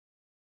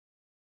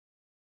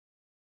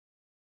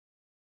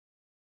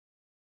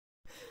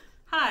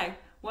Hi,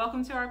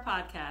 welcome to our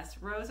podcast,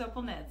 Rose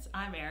Opal Knits.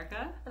 I'm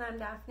Erica. And I'm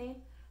Daphne.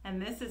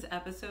 And this is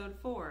episode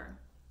 4.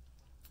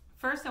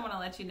 First, I want to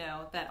let you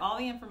know that all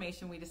the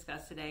information we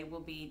discuss today will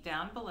be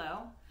down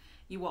below.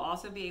 You will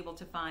also be able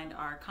to find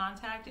our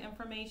contact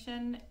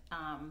information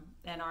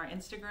and our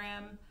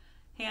Instagram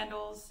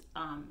handles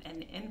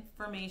and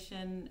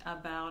information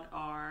about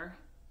our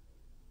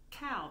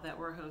cowl that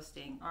we're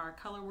hosting, our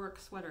Colorwork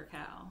sweater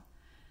cowl.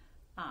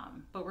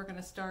 But we're going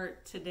to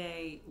start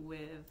today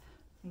with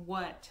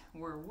what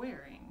we're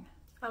wearing.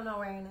 I'm not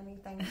wearing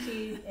anything.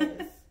 She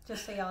is,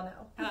 just so y'all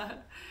know.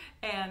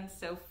 And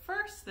so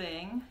first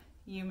thing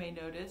you may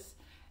notice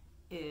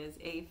is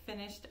a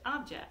finished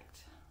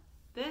object.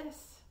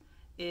 This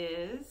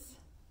is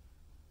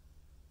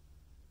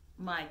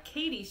my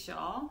Katie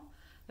shawl.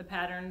 The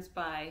pattern's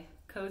by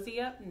Cozy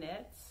Up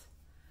Knits.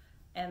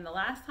 And the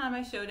last time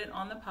I showed it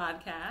on the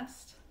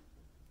podcast,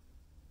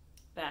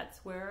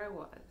 that's where I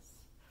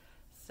was.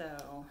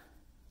 So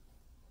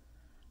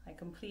I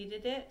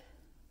completed it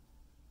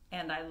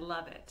and I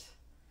love it.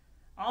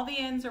 All the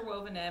ends are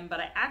woven in, but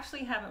I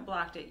actually haven't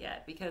blocked it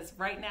yet because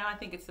right now I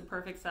think it's the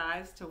perfect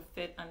size to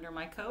fit under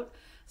my coat.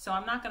 So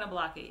I'm not going to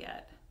block it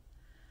yet.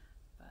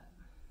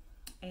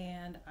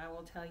 And I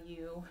will tell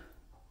you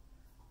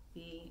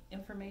the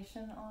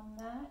information on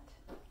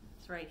that.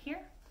 It's right here.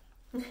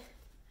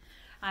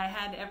 I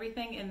had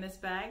everything in this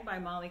bag by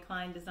Molly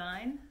Klein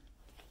Design.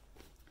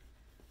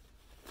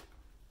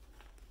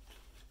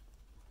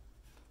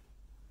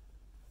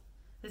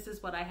 This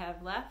is what I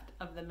have left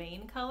of the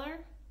main color,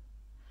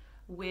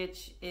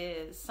 which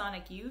is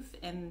Sonic Youth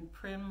and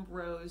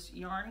Primrose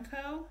Yarn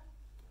Co.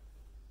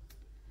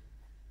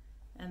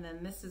 And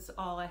then this is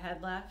all I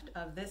had left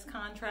of this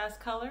contrast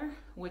color,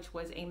 which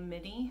was a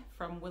mini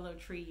from Willow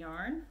Tree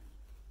Yarn.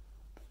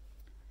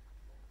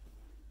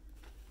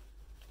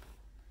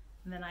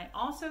 And then I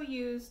also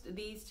used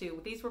these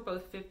two. These were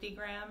both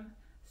 50-gram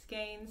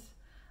skeins,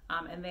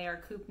 and they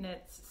are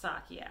CoopKnits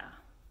Socks Yeah.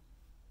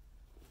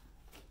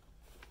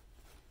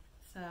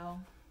 So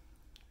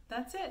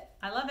that's it.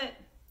 I love it.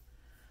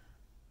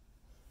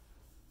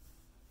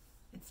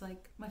 It's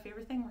like my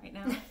favorite thing right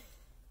now.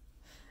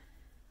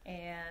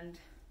 And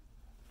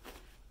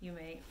you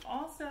may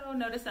also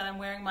notice that I'm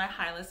wearing my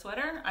Hyla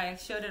sweater. I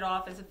showed it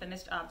off as a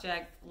finished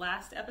object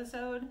last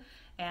episode,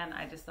 and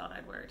I just thought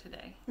I'd wear it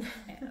today.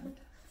 And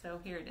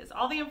so here it is.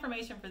 All the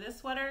information for this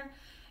sweater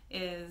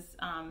is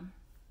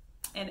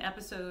in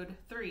episode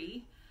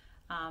 3.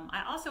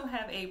 I also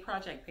have a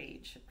project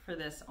page for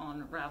this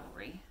on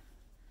Ravelry.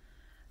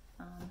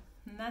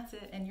 And that's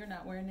it. And you're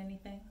not wearing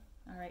anything?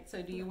 All right.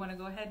 So do you want to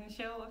go ahead and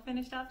show a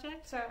finished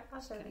object? Sure.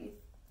 I'll show these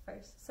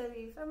first. So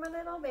these are my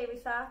little baby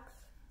socks.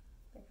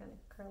 They're kind of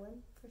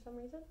curling for some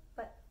reason.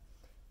 But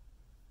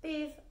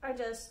these are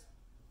just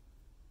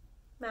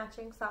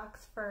matching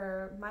socks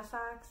for my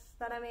socks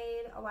that I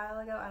made a while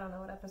ago. I don't know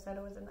what episode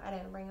it was in. I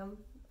didn't bring them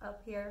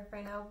up here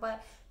right now.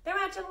 But they're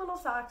matching little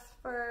socks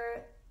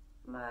for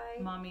my...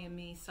 Mommy and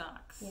Me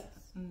socks.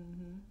 Yes.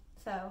 Mm-hmm.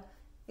 So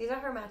these are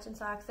her matching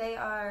socks. They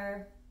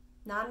are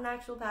not an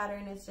actual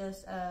pattern. It's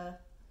just a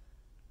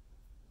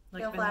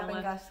like heel flap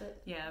and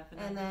gusset. Yeah.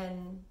 Vanilla. And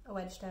then a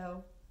wedge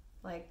toe.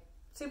 Like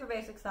super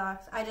basic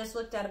socks. I just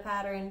looked at a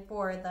pattern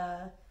for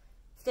the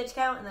stitch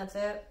count and that's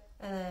it.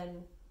 And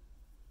then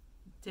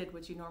did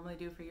what you normally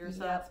do for your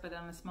socks, but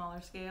on a smaller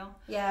scale.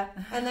 Yeah,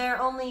 and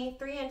they're only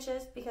 3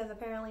 inches because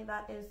apparently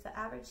that is the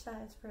average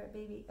size for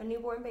a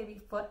newborn baby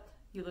foot.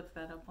 You looked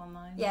that up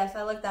online? Yes,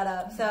 I looked that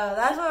up. So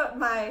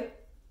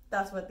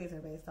that's what these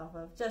are based off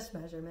of, just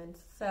measurements.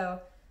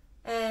 So,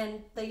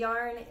 and the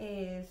yarn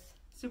is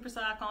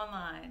Supersocke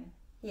online.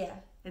 Yeah,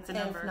 it's a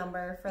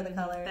number for the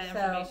color. The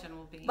information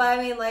will be. But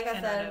I mean, like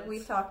I said,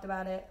 we've talked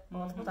about it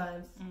multiple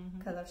times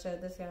because I've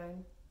showed this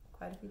yarn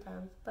quite a few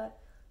times. But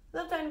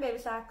little tiny baby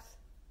socks.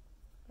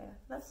 Yeah,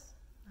 that's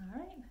all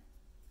right.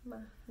 My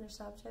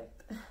finished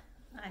object.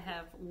 I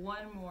have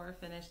one more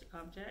finished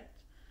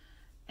object,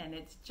 and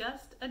it's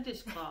just a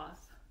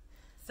dishcloth.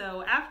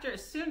 So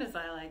as soon as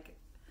I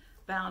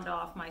bound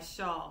off my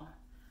shawl,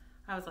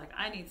 I was like,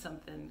 I need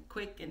something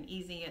quick and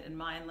easy and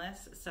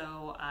mindless.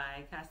 So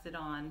I cast it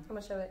on. I'm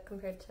gonna show it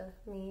compared to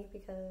me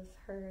because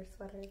her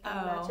sweater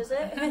matches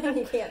it.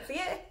 You can't see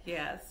it.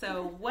 Yeah.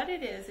 So what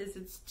it is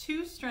it's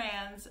 2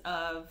 strands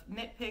of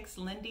Knit Picks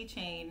Lindy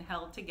Chain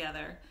held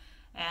together.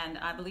 And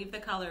I believe the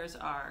colors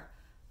are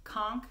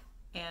Conch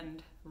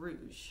and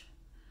Rouge.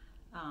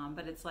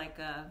 But it's like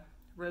a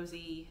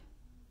rosy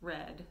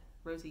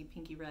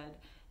pinky red,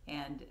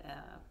 and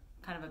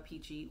kind of a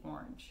peachy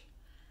orange.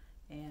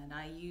 And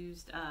I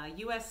used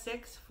US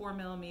 6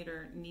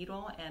 4mm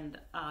needle, and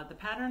the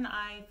pattern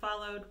I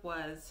followed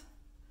was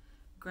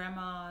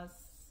Grandma's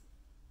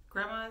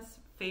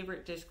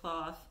favorite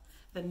dishcloth,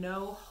 the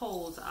no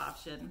holes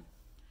option.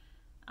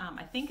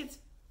 I think it's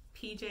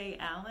PJ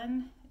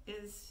Allen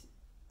is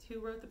who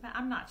wrote the pattern.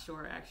 I'm not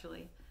sure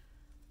actually.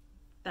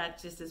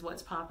 That just is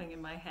what's popping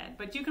in my head.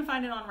 But you can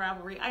find it on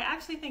Ravelry. I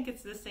actually think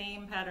it's the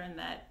same pattern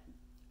that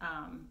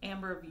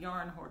Ember of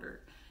Yarn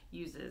Hoarder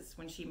uses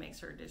when she makes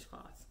her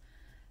dishcloths.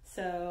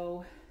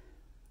 So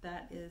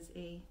that is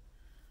a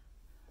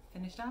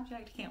finished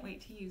object. Can't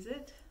wait to use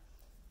it.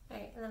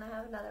 Alright, and then I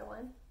have another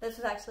one. This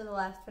is actually the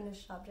last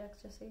finished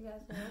object, just so you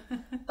guys know.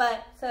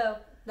 But, so,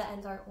 the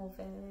ends aren't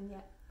woven in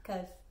yet,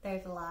 because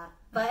there's a lot.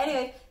 But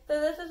anyway,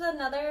 so this is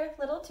another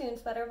little tune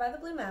sweater by the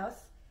Blue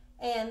Mouse.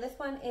 And this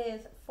one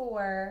is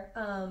for,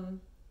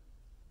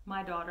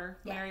 my daughter,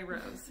 yeah. Mary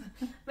Rose.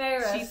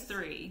 Mary Rose. She's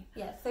 3.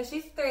 Yes, so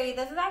she's 3.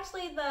 This is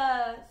actually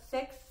the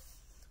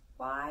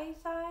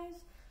 6Y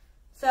size.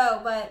 So,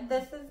 but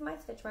this is my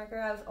stitch marker.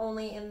 I was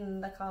only in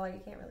the collar.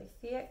 You can't really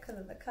see it because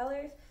of the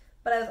colors.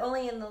 But I was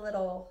only in the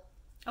little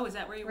Oh, is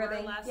that where you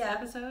ribbing. were last Yeah.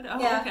 episode? Oh,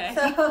 yeah, okay.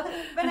 So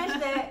finished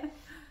it.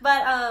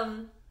 But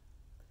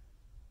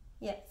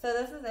yeah, so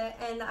this is it.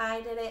 And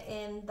I did it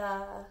in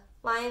the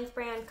Lions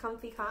brand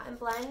Comfy Cotton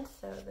Blend.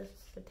 So this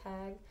is the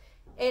tag.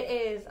 It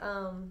is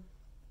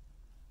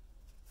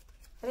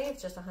I think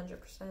it's just 100%.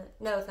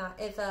 No, it's not.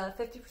 It's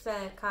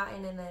 50%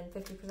 cotton and then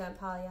 50%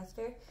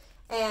 polyester.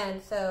 And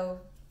so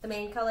the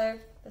main color,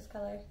 this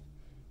color,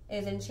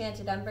 is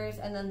Enchanted Embers,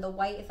 and then the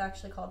white is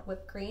actually called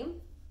Whipped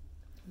Cream.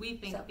 We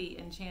think the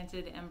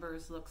Enchanted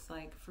Embers looks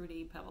like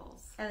Fruity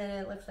Pebbles. And then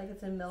it looks like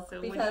it's in milk. So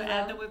because when you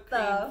add the whipped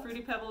cream,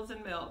 Fruity Pebbles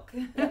and milk.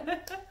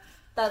 Yep.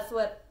 That's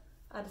what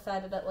I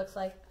decided it looks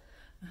like.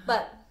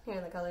 But here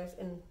are the colors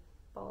in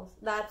balls.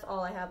 That's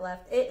all I have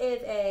left. It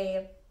is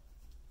a,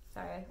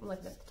 sorry, I'm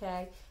looking at the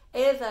tag.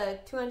 It is a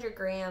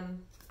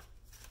 200-gram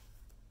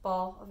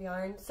ball of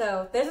yarn.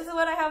 So this is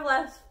what I have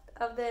left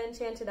of the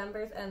Enchanted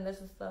Embers, and this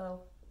is the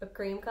whipped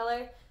cream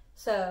color.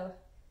 So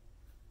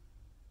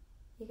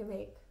you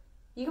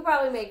can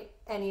probably make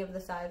any of the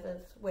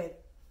sizes with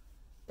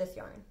this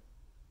yarn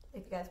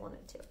if you guys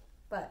wanted to.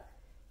 But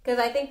because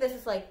I think this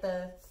is like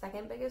the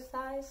second biggest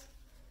size,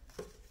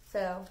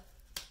 so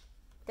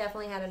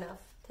definitely had enough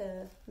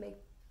to make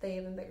the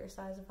even bigger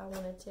size if I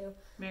wanted to.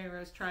 Mary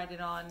Rose tried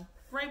it on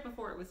right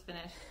before it was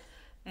finished,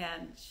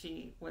 and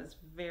she was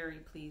very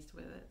pleased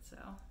with it. So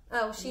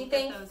she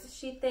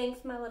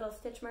thinks my little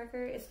stitch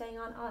marker is staying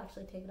on. I'll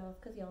actually take it off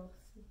because y'all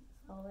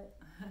saw it,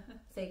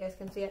 so you guys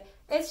can see it.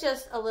 It's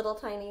just a little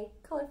tiny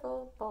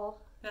colorful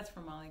ball. That's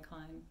from Molly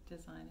Klein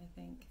Design, I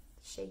think.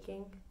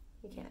 Shaking.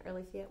 You can't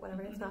really see it,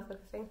 whatever, it's not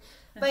focusing.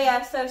 But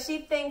yeah, so she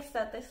thinks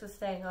that this was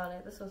staying on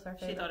it. This was her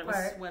favorite part. She thought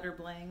it was sweater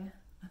bling.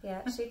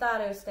 Yeah, she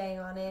thought it was staying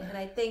on it, and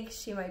I think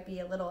she might be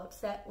a little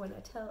upset when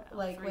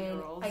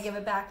I give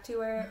it back to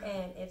her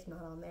and it's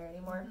not on there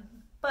anymore.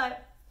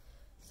 But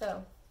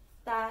so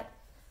that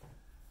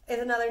is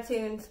another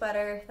tune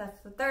sweater.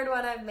 That's the third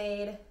one I've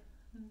made.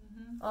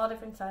 All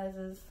different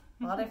sizes,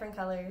 all different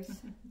colors.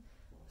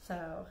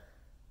 So,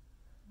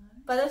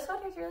 but this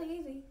sweater's really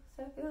easy.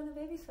 So if you want a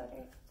baby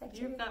sweater,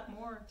 you've got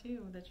more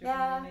too that you're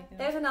going to make.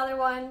 There's another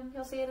one.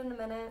 You'll see it in a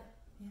minute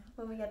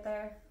when we get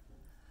there.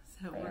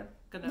 So we're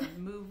going to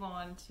move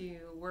on to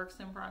works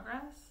in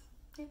progress.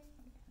 Yeah.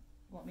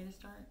 Want me to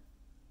start?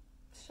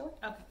 Sure.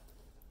 Okay.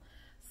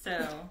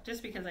 So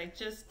just because I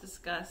just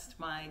discussed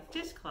my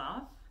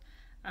dishcloth,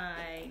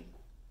 I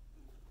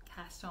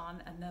cast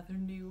on another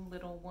new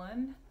little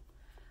one.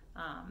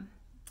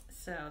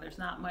 So there's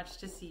not much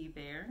to see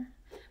there,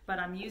 but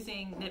I'm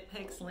using Knit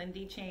Picks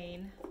Lindy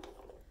Chain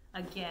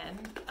again,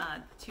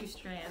 2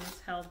 strands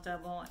held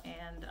double,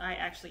 and I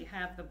actually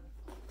have the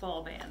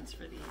ball bands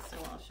for these, so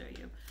I'll show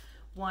you.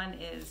 One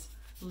is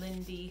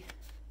Lindy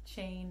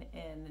Chain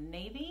in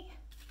Navy,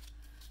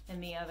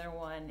 and the other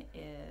one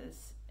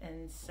is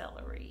in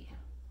Celery.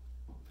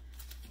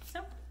 So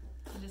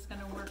I'm just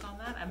going to work on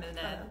that. I'm in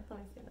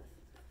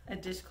a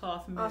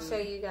dishcloth mood. I'll show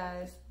you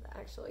guys the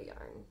actual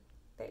yarn.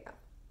 There you go.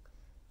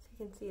 So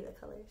you can see the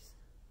colors.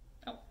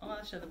 Oh,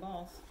 I'll show the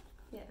balls.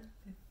 Yeah.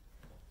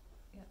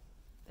 Yeah,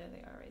 there they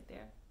are right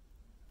there.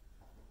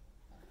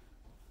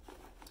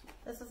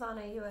 This is on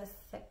a US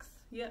 6.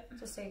 Yep.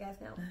 Just so you guys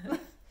know.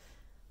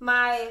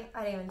 I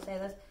didn't even say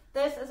this.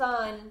 This is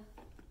on,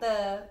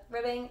 the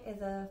ribbing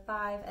is a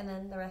 5, and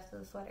then the rest of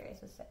the sweater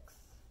is a 6.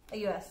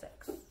 A US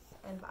 6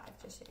 and 5,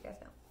 just so you guys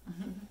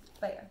know.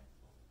 But yeah.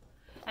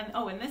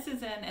 And this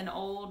is in an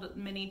old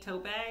mini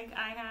tote bag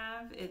I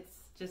have. It's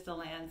just a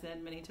Lands'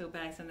 End mini tote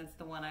bags, and it's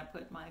the one I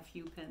put my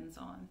few pins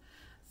on.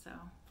 So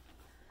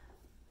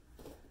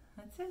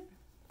that's it.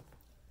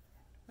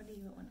 What do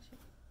you want to show?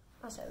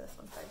 I'll show this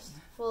one first.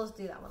 We'll just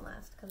do that one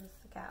last because it's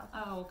the cow.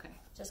 Oh, okay.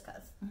 Just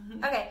because.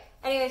 Okay.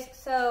 Anyways,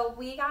 so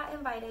we got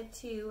invited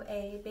to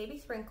a baby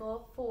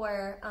sprinkle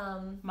for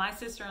my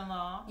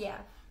sister-in-law. Yeah.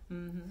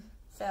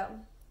 So,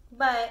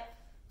 but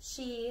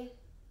she.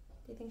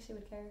 Do you think she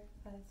would care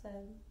if I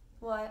said?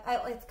 Well,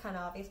 it's kind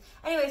of obvious.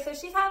 Anyway, so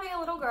she's having a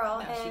little girl,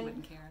 no, and she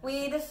wouldn't care.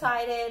 We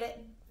decided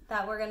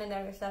that we're gonna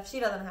knit her stuff. She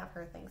doesn't have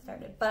her thing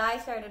started, but I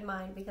started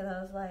mine because I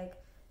was like,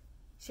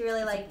 she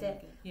really liked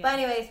it. Yeah. But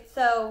anyways,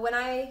 so when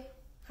I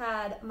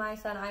had my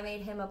son, I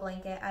made him a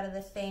blanket out of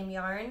the same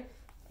yarn,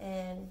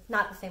 and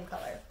not the same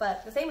color,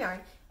 but the same yarn,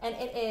 and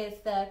it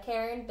is the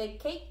Caron Big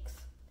Cakes,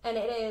 and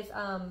it is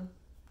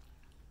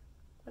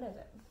what is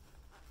it?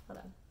 Hold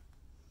on.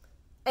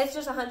 It's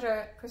just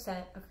 100%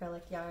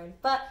 acrylic yarn,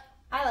 but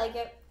I like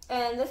it,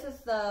 And this is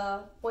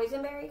the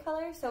Boysenberry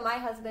color. So my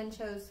husband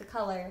chose the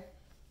color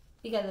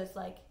because it's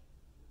like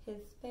his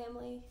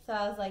family. So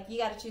I was like, you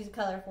got to choose a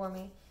color for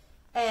me.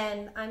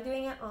 And I'm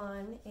doing it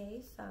on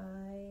a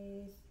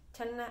size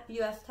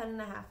US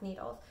 10.5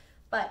 needles.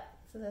 But,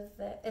 so this is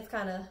it. It's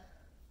kind of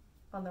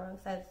on the wrong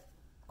size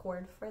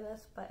cord for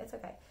this, but it's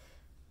okay.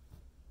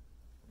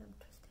 I'm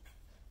twisting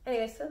it.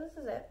 Anyway, so this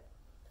is it.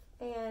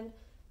 And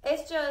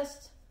it's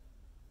just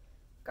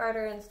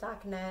garter and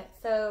stockinette.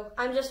 So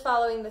I'm just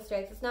following the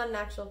stripes. It's not an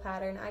actual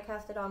pattern. I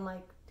cast it on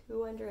like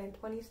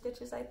 220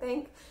 stitches, I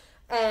think.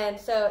 And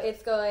so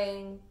it's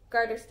going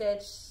garter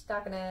stitch,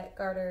 stockinette,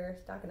 garter,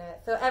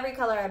 stockinette. So every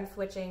color I'm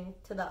switching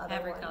to the other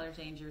Every one. color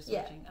change you're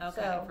switching. Yeah,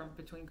 Okay, so, from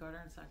between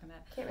garter and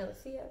stockinette. Can't really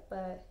see it,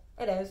 but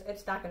it is.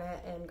 It's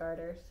stockinette and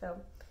garter. So,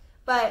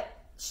 but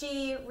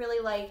she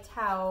really liked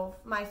how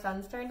my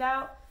son's turned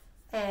out,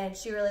 and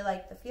she really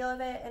liked the feel of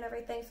it and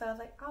everything. So I was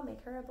like, I'll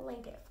make her a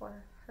blanket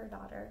for her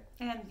daughter.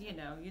 And you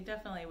know, you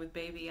definitely, with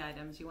baby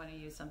items, you want to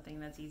use something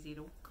that's easy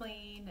to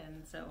clean,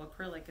 and so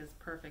acrylic is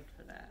perfect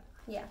for that.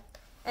 Yeah.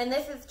 And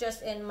this is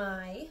just in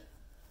my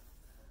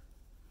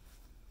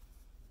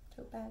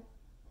tote bag,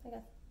 I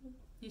guess.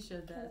 You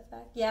showed that. Bag.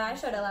 Yeah, I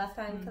showed it last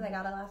time because I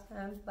got it last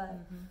time, but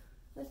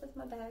this is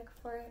my bag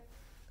for it.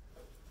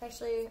 It's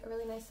actually a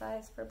really nice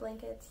size for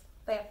blankets.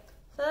 But yeah,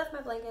 so that's my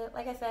blanket.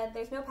 Like I said,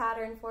 there's no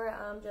pattern for it.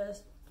 I'm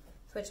just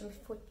switching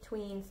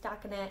between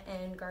stockinette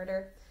and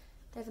garter.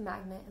 There's a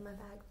magnet in my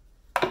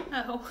bag.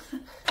 Oh.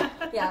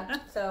 Yeah,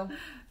 so.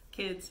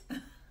 Kids.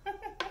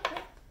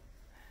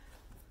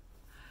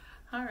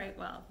 All right,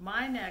 well,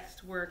 my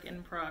next work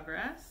in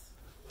progress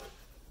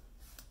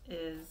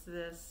is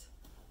this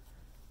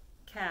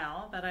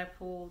cowl that I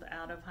pulled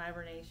out of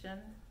hibernation.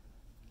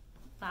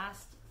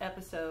 Last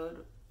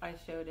episode I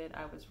showed it.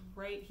 I was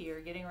right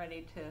here getting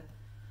ready to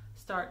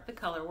start the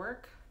color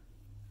work.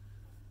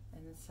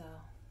 And so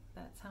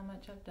that's how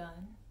much I've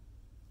done.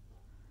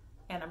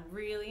 And I'm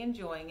really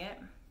enjoying it.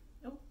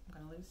 Oh, I'm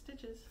gonna lose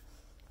stitches.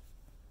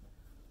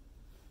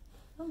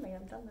 I don't think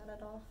I've done that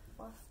at all.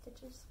 Lost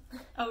stitches.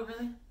 Oh,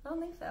 really? I don't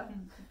think so.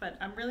 But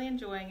I'm really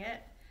enjoying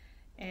it.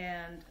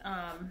 And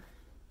I'm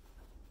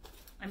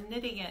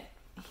knitting it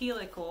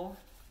helical.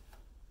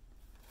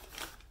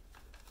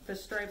 The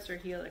stripes are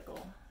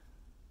helical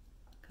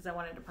because I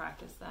wanted to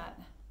practice that.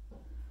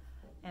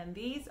 And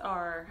these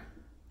are,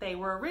 they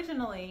were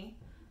originally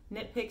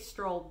Knit Picks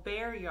Stroll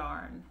Bear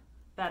yarn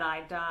that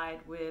I dyed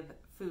with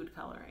food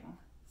coloring.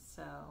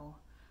 So,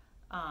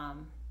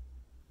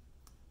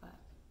 but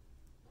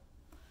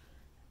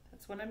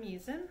that's what I'm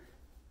using.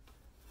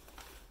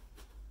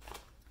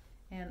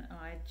 And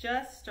I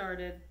just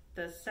started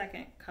the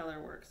second color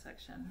work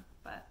section,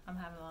 but I'm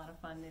having a lot of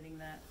fun knitting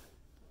that.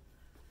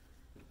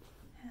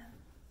 Yeah,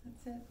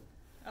 that's it.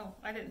 Oh,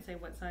 I didn't say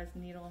what size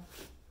needle.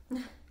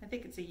 I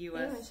think it's a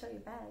US. You didn't show your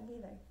bag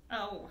either.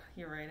 Oh,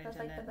 you're right. That's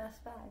I didn't. like the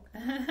best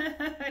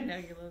bag. I know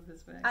you love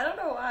this bag. I don't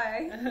know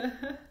why.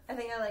 I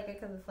think I like it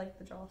because it's like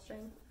the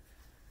drawstring.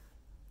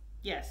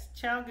 Yes,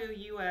 Chalgoo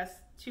US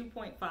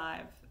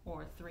 2.5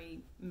 or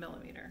 3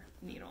 millimeter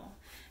needle.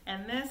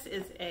 And this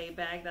is a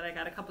bag that I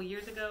got a couple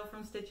years ago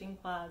from Stitching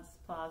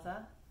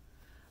Plaza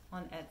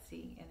on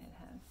Etsy, and it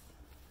has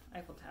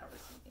Eiffel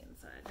Towers on the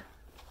inside.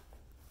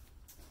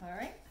 All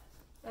right.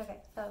 Okay,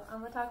 so I'm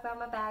going to talk about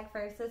my bag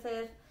first. This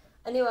is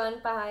a new one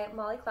by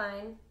Molly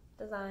Klein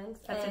Designs.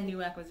 That's a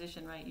new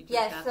acquisition, right? You just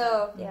yes, got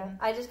so that. yeah,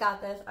 I just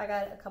got this. I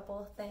got a couple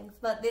of things,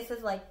 but this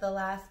is like the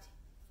last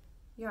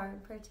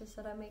yarn purchase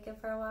that I'm making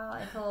for a while.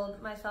 I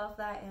told myself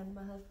that and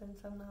my husband,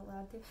 so I'm not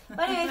allowed to.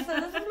 But anyway, so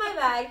this is my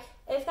bag.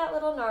 It's got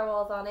little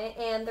narwhals on it,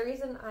 and the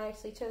reason I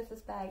actually chose this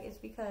bag is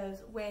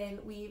because when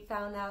we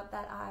found out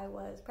that I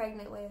was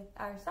pregnant with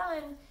our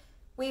son,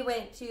 we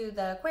went to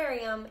the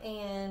aquarium,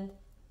 and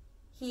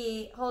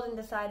Holden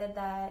decided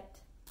that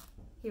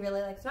he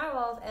really likes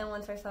narwhals and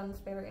wants our son's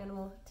favorite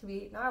animal to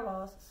be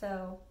narwhals,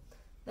 so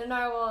the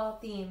narwhal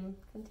theme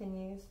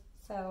continues.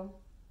 So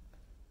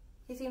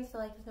he seems to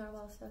like his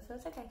narwhals, so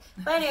it's okay.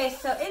 But anyway,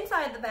 so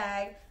inside the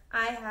bag,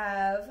 I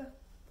have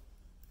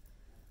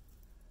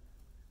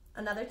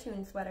another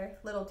tune sweater,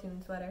 little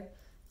tune sweater.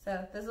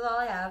 So this is all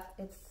I have.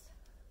 It's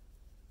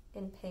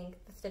in pink.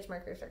 The stitch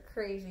markers are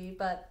crazy,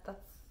 but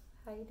that's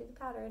how you do the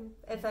pattern.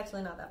 It's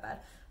actually not that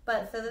bad.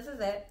 But so this is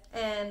it.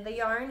 And the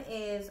yarn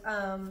is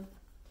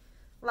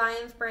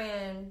Lion's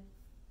Brand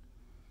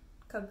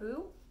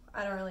Coboo.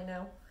 I don't really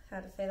know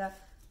how to say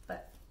that,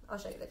 but I'll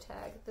show you the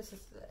tag. This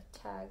is the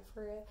tag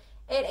for it.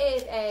 It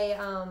is a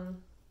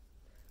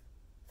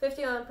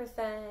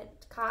 51%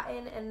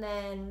 cotton and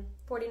then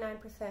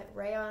 49%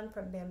 rayon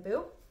from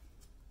bamboo.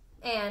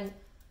 And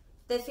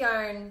this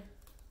yarn,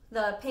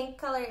 the pink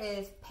color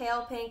is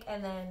pale pink,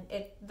 and then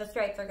the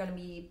stripes are going to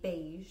be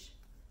beige,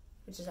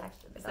 which is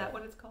actually the color. Is that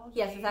what it's called?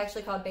 Yes, beige? it's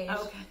actually called beige.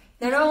 Okay.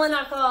 They're normally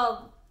not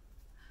called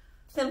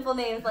simple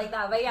names like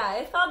that, but yeah,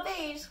 it's called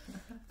beige.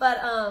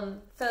 But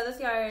so this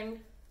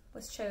yarn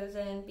was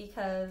chosen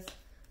because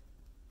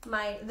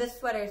this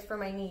sweater is for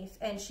my niece,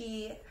 and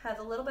she has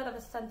a little bit of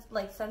a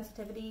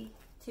sensitivity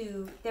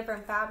to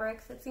different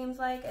fabrics, it seems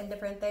like, and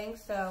different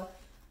things. So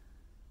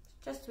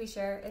just to be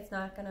sure it's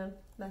not gonna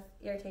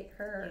irritate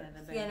her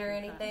skin or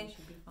anything.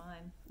 Should be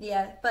fine.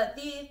 Yeah, but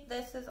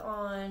this is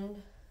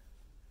on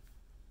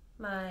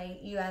my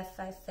US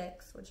size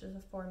 6, which is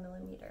a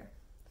 4mm.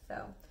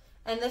 So,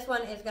 and this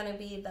one is going to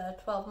be the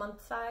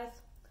 12-month size.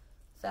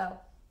 So,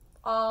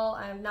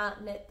 I've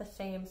not knit the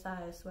same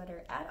size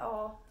sweater at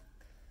all.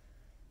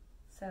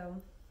 So,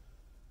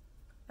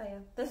 but yeah,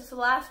 this is the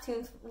last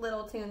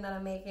little tune that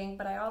I'm making,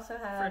 but I also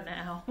have... For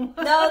now.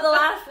 No, the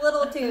last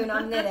little tune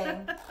I'm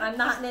knitting. I'm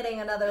not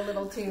knitting another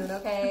little tune,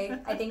 okay?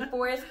 I think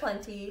 4 is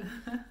plenty,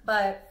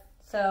 but...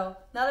 So,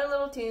 another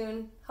little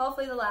tune,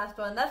 hopefully the last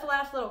one. That's the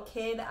last little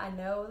kid I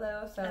know,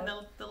 though. So. And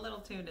the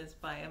little tune is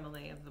by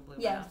Emily of the Blue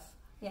Yes, Mouse.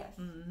 yes.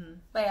 Mm-hmm.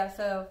 But yeah,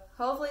 so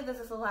hopefully this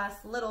is the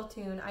last little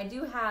tune. I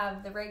do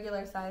have the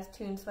regular size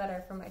tune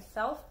sweater for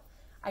myself.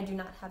 I do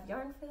not have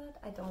yarn for that.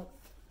 I don't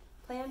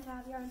plan to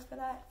have yarn for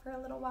that for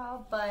a little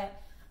while. But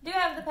I do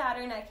have the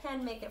pattern. I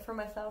can make it for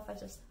myself. I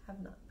just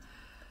have not.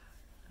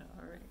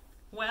 All right.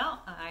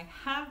 Well, I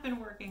have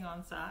been working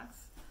on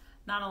socks.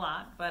 Not a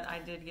lot, but I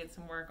did get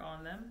some work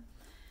on them.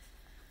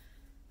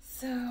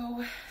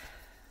 So,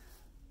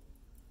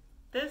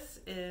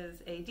 this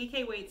is a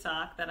DK weight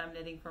sock that I'm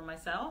knitting for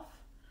myself,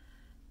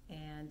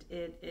 and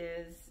it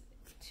is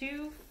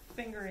 2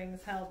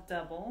 fingerings held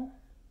double.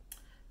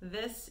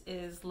 This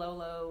is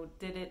Lolo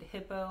Did It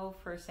Hippo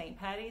for St.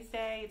 Patty's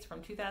Day. It's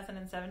from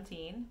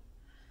 2017.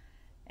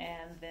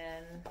 And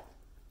then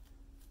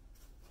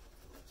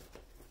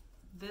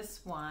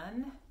this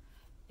one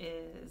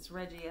is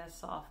Regia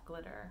Soft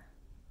Glitter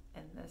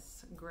in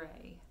this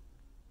gray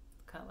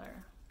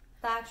color.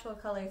 The actual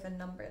color is a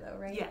number though,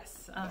 right?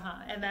 Yes,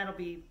 and that'll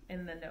be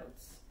in the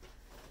notes.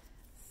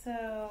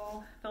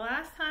 So the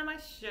last time I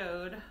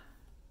showed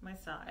my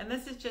sock, and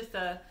this is just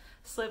a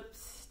slip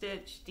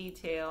stitch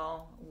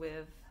detail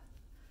with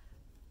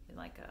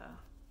like a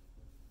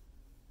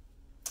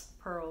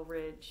pearl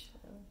ridge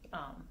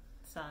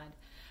side.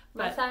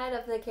 My side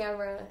of the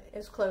camera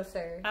is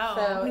closer, Oh.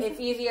 so it's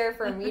easier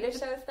for me to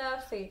show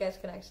stuff so you guys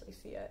can actually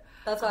see it.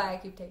 That's why I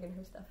keep taking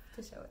her stuff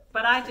to show it.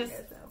 But I just,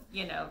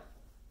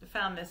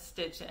 found this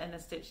stitch in a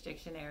stitch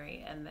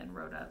dictionary and then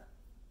wrote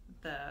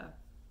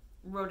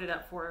it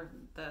up for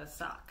the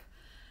sock.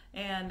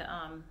 And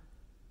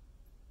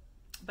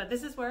but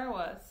this is where I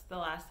was the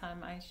last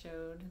time I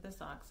showed the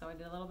sock. So I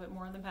did a little bit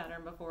more in the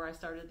pattern before I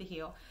started the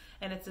heel.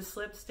 And it's a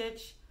slip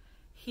stitch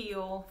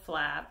heel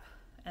flap,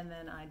 and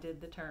then I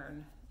did the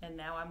turn. And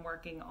now I'm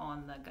working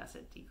on the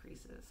gusset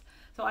decreases.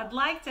 So I'd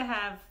like to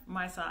have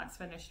my socks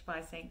finished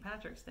by St.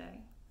 Patrick's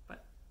Day,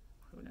 but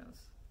who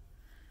knows?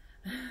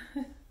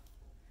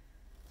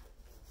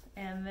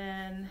 And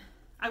then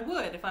I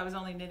would if I was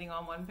only knitting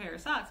on one pair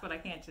of socks, but I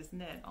can't just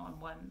knit on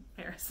one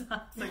pair of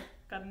socks. I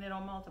gotta knit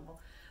on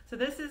multiple. So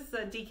this is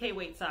a DK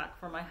weight sock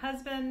for my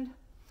husband.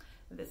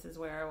 This is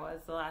where I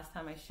was the last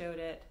time I showed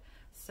it.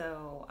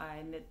 So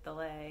I knit the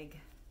leg,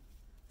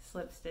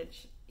 slip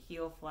stitch,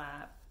 heel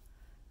flap,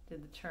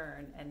 did the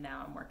turn, and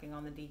now I'm working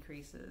on the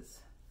decreases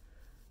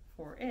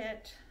for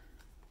it.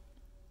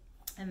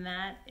 And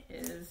that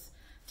is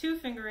 2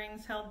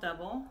 fingerings held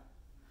double.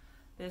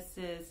 This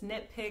is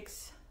Knit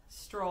Picks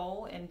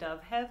Stroll in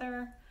Dove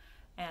Heather,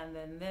 and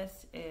then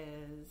this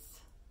is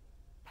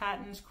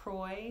Patton's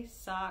Croy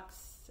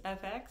Socks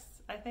FX,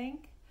 I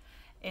think,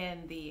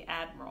 in the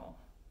Admiral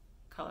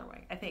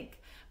colorway, I think.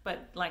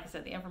 But like I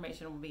said, the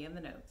information will be in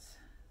the notes.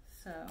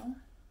 So,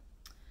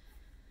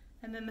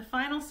 and then the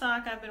final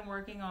sock I've been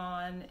working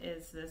on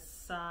is this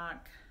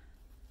sock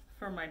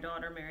for my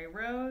daughter Mary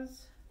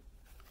Rose,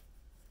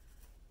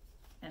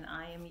 and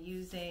I am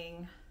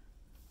using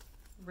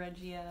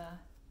Regia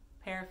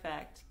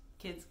Perfect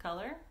Kids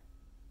Color.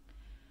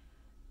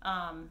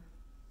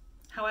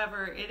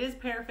 However, it is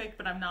Perfect,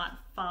 but I'm not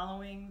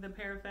following the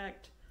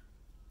Perfect.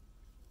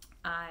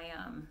 I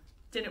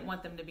didn't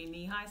want them to be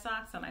knee-high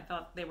socks, and I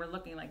thought they were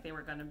looking like they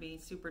were going to be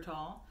super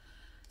tall.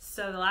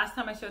 So the last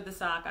time I showed the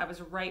sock, I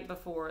was right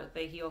before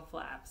the heel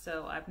flap.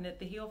 So I've knit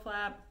the heel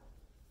flap,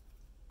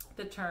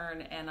 the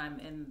turn, and I'm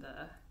in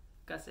the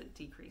gusset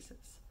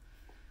decreases.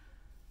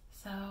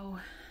 So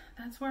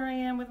that's where I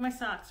am with my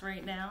socks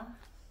right now.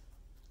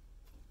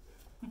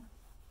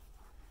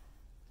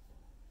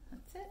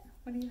 That's it.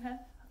 What do you have?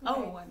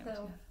 Okay, Oh, I know.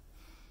 so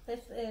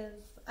this is,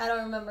 I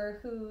don't remember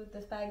who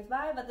this bag's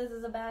by, but this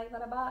is a bag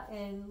that I bought,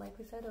 and like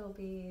we said, it'll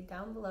be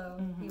down below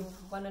if you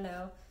want to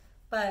know.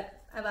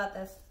 But I bought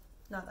this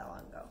not that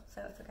long ago,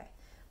 so it's okay.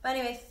 But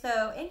anyway,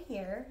 so in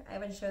here, I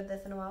haven't showed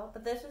this in a while,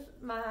 but this is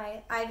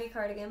my Ivy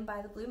cardigan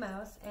by the Blue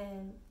Mouse,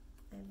 and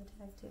I have the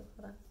tag too.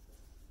 Hold on.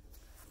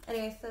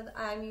 Anyway, so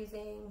I'm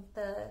using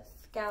the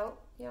Scout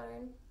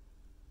yarn.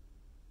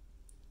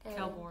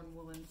 Kelbourne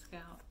Woolens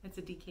Scout. It's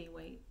a DK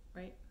weight,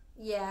 right?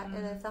 Yeah,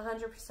 and it's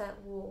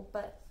 100% wool.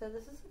 But so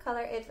this is the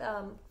color. It's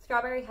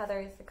Strawberry Heather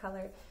is the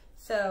color.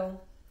 So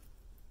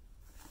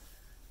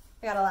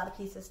I got a lot of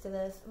pieces to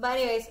this. But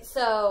anyways,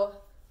 so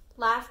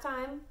last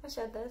time I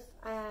showed this,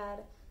 I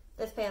had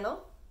this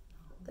panel.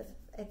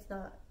 It's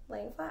not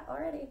laying flat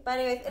already. But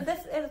anyways,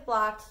 this is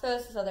blocked, so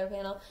is this other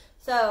panel.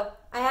 So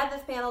I had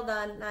this panel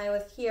done, and I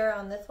was here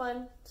on this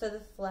one. So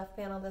this is the left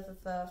panel, this is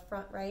the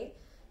front right.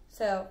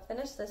 So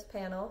finish this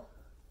panel.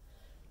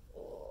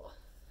 Oh,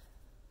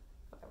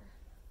 whatever,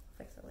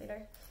 fix it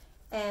later.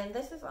 And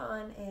this is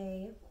on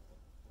a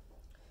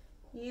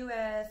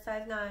US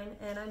size 9,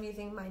 and I'm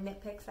using my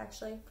knit picks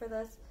actually for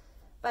this.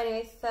 But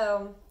anyways,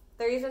 so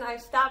the reason I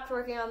stopped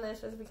working on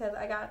this was because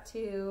I got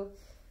to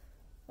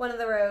one of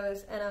the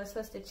rows and I was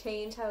supposed to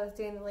change how I was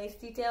doing the lace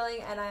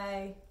detailing, and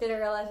I didn't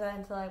realize that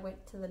until I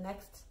went to the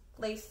next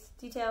lace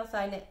detail. So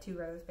I knit 2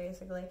 rows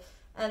basically,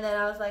 and then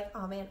I was like,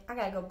 oh man, I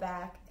gotta go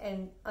back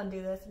and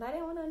undo this, and I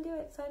didn't want to undo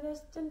it, so I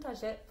just didn't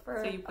touch it for a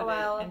while. So you put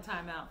it in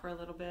timeout for a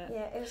little bit.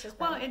 Yeah, it was just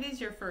well, it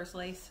is your first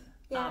lace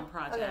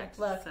project.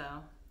 Okay, look, so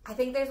I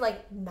think there's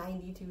like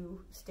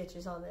 92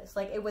 stitches on this.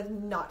 Like, it was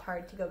not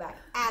hard to go back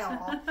at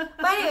all.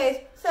 But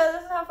anyways, so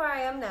this is how far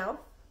I am now.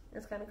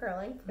 It's kind of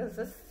curling because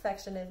this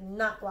section is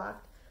not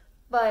blocked.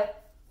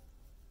 But,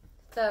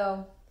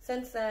 so,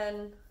 since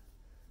then,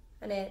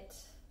 I knit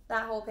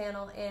that whole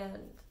panel and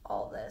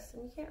all this.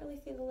 And you can't really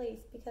see the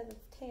lace because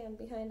it's tan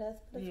behind us,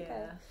 but it's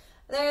okay.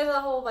 There's a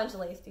whole bunch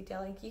of lace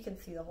detailing. You can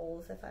see the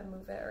holes if I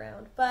move it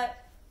around. But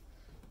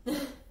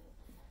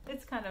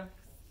it's kind of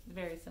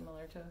very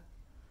similar to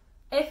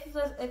it's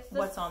the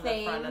what's on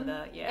same. The front of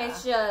the,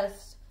 It's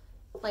just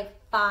like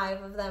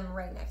 5 of them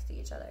right next to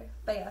each other.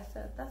 But yeah,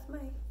 so that's my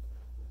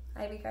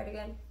Ivy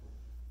cardigan. I'm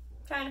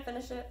trying to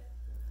finish it.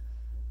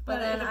 But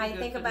then I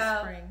think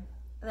about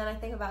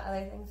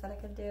other things that I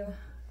could do.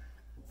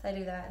 So I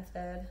do that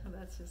instead. Well,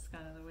 that's just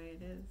kind of the way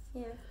it is.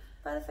 Yeah.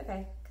 But it's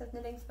okay, because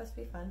knitting's supposed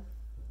to be fun.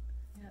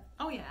 Yeah.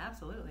 Oh yeah,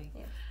 absolutely.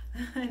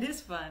 Yeah. It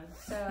is fun.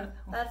 So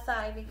that's the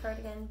Ivy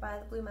cardigan by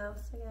the Blue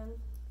Mouse again.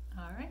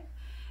 All right.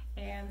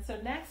 And so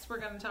next we're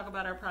going to talk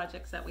about our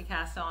projects that we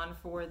cast on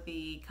for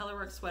the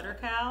Colorwork Sweater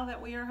Cowl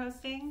that we are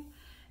hosting.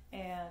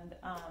 And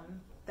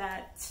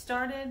that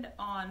started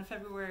on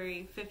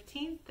February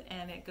 15th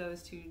and it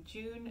goes to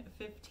June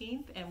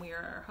 15th, and we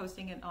are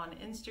hosting it on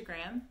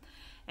Instagram.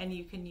 And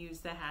you can use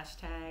the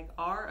hashtag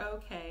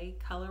ROK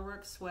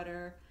Colorwork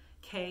Sweater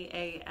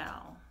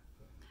KAL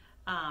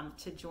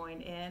to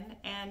join in.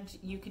 And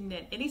you can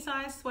knit any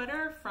size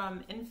sweater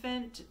from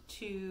infant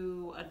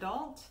to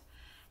adult.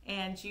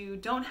 And you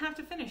don't have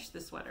to finish the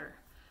sweater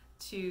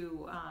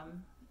to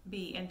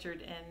be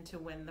entered in to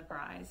win the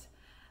prize.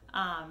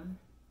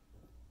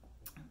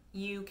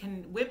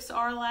 Whips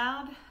are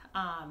allowed.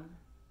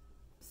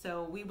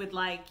 So we would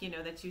like,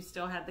 that you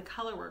still have the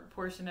colorwork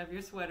portion of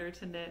your sweater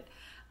to knit.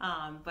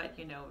 But,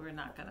 we're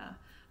not going to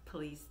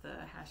police the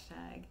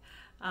hashtag.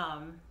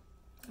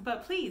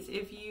 But please,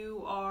 if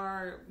you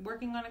are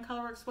working on a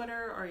colorwork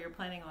sweater or you're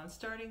planning on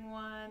starting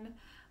one,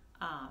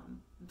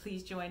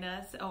 please join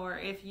us. Or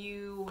if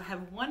you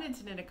have wanted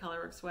to knit a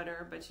colorwork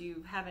sweater but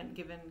you haven't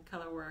given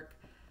colorwork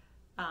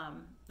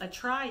a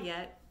try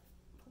yet,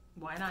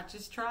 why not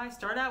just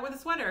start out with a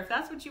sweater if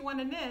that's what you want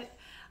to knit.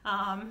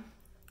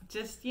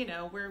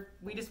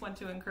 We just want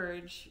to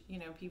encourage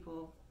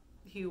people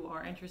who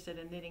are interested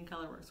in knitting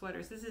colorwork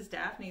sweaters. This is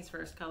Daphne's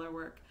first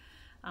colorwork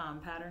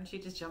pattern. She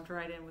just jumped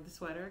right in with the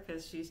sweater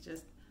because she's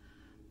just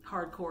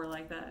hardcore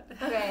like that.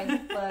 Okay,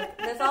 look,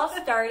 this all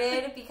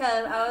started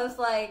because I was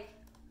like,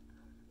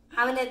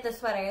 I'm gonna knit the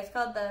sweater. It's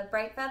called the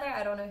Bright Feather.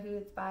 I don't know who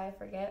it's by, I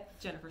forget.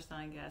 Jennifer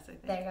Stein Guess, I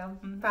think. There you go.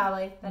 Mm-hmm.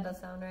 Probably. That does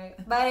sound right.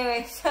 But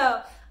anyway,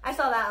 so I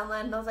saw that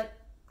online and I was like,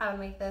 I would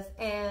make this.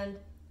 And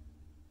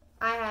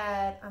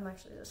I'm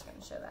actually just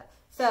gonna show that.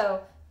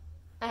 So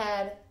I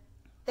had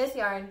this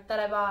yarn that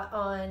I bought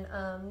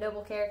on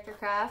Noble Character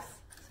Crafts.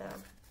 So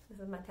this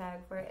is my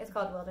tag for it. It's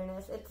called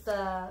Wilderness. It's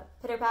a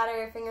pitter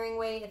patter fingering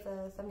weight. It's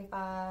a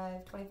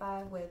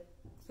 75-25 with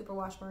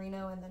superwash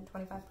merino and then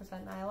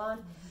 25% nylon.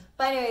 Mm-hmm.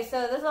 But anyway,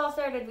 so this all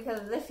started because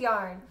of this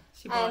yarn.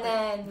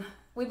 Then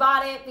we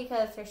bought it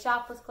because her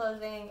shop was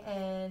closing,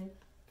 and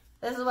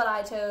this is what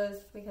I chose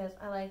because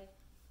I like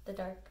the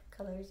dark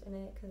colors in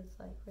it because it's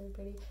like really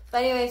pretty.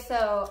 But anyway,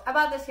 so I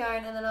bought this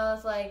yarn, and then I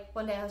was like,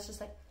 one day I was just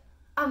like,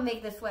 I'm gonna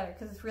make this sweater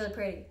because it's really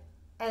pretty.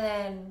 And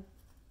then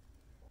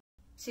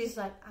she's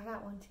like, I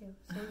got one too,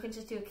 so we can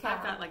just do a cowl.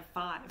 I've got like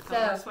 5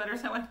 color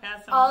sweaters I want to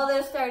pass on. All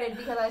this started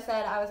because I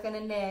said I was going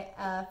to knit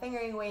a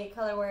fingering weight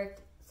color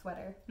worked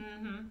sweater.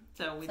 Mm-hmm.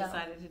 So we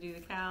decided to do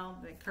the cowl,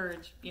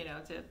 encourage,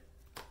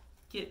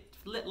 to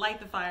light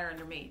the fire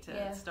under me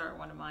to start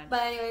one of mine.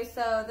 But anyway,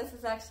 so this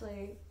is I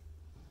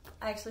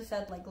actually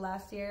said like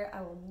last year,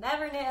 I will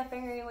never knit a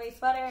fingering weight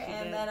sweater.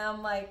 Then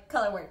I'm like,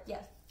 color work,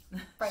 yes.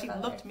 She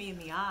looked me in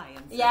the eye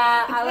and said,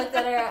 I looked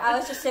at her. I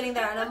was just sitting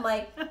there and I'm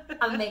like,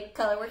 I'm going to make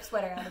colorwork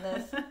sweater out of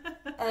this.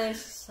 And then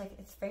she's like,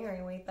 it's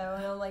fingering weight though.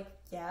 And I'm like,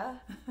 yeah.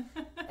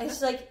 And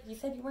she's like, you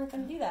said you weren't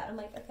going to do that. I'm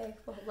like, okay,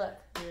 well, look,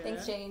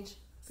 things change.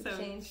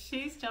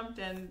 She's jumped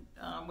in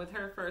with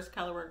her first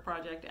colorwork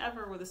project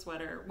ever with a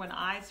sweater. When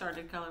I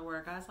started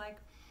colorwork, I was like,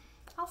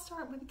 I'll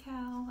start with a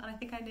cowl, and I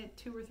think I knit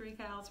 2 or 3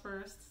 cowls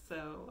first.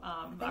 So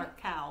our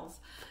cowls.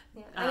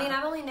 Yeah, I mean,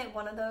 I've only knit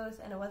one of those,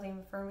 and it wasn't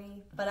even for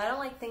me. But I don't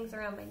like things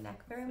around my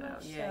neck very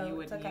much. Yeah, so you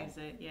wouldn't use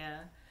it.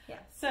 Yeah. Yeah.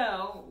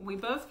 So we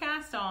both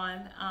cast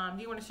on.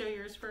 Do you want to show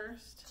yours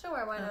first?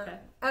 Sure, why not? Okay.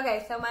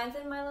 Okay, so mine's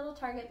in my little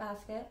Target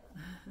basket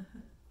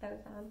that we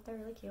found. They're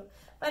really cute.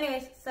 But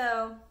anyways,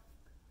 so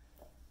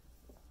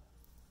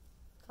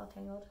it's all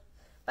tangled.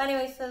 But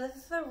anyways, so this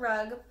is a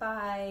rug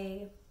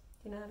by,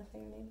 do you know how to say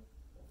your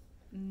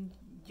name?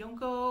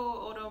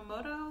 Junko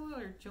Otomoto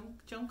or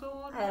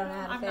Junko Otomoto? I don't know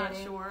how to I'm say not her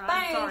name. sure. But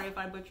I'm anyways, sorry if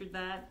I butchered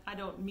that. I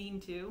don't mean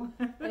to.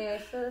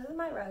 Anyway, so this is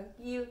my rug.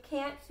 You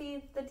can't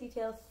see the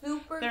details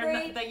super They're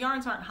great. the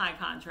yarns aren't high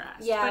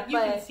contrast. Yeah, but you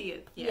can see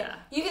it. Yeah.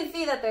 You can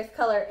see that there's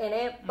color in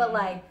it, but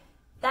like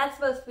that's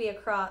supposed to be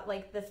across,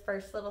 like this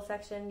first little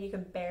section, you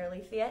can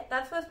barely see it.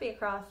 That's supposed to be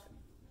across,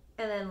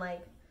 and then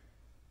like,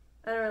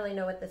 I don't really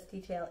know what this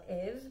detail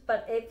is,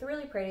 but it's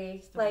really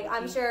pretty. Like,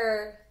 I'm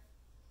sure,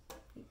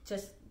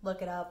 just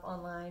look it up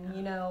online,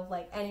 you know,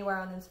 like anywhere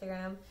on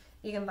Instagram,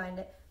 you can find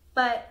it.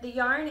 But the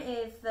yarn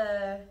is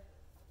the,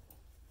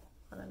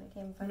 hold on, I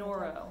can't find it.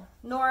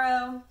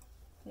 Noro.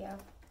 Yeah.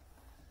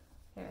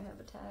 Here, I have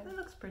a tag. It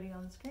looks pretty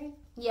on the screen.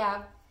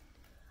 Yeah.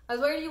 I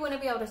was worried you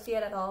wouldn't be able to see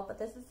it at all, but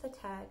this is the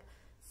tag.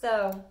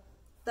 So,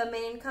 the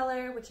main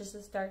color, which is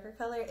this darker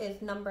color,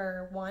 is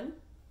number 1.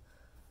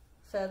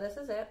 So this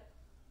is it.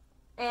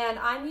 And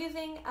I'm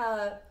using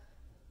a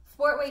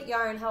sport weight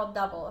yarn held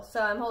double.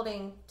 So I'm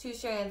holding 2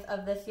 strands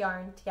of this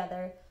yarn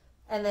together.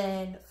 And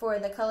then for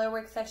the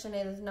colorwork section,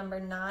 it is number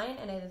 9,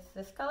 and it is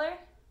this color.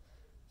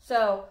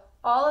 So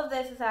all of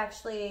this is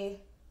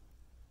actually,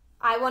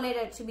 I wanted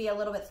it to be a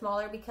little bit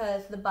smaller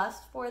because the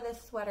bust for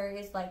this sweater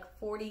is like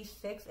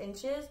 46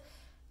 inches.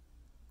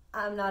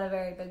 I'm not a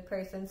very big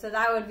person, so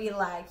that would be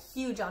like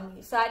huge on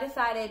me. So I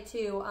decided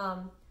to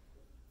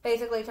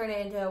basically turn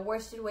it into a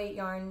worsted weight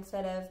yarn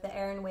instead of the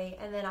Aran weight.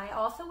 And then I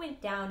also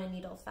went down a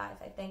needle size.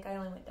 I think I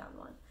only went down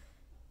 1.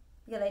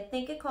 Because I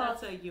think it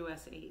calls... That's a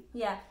US 8.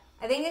 Yeah.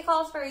 I think it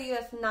calls for a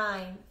US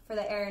 9 for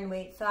the Aran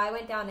weight. So I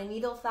went down a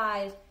needle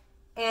size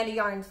and a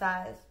yarn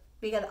size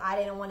because I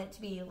didn't want it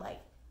to be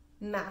like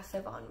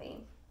massive on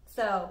me.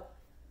 So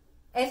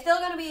it's still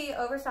going to be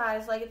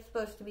oversized like it's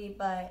supposed to be,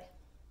 but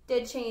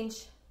did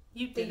change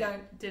the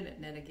yarn. Didn't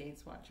knit a gauge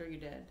swatch, or you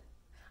did?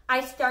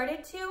 I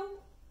started to,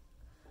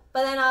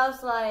 but then I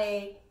was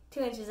like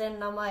 2 inches in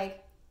and I'm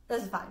like,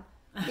 this is fine.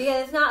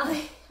 Because it's not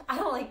like, I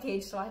don't like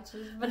gauge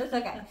swatches, but it's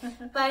okay.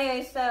 But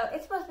anyway, so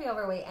it's supposed to be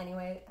overweight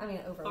anyway. I mean,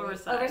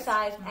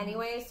 oversized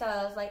anyway. So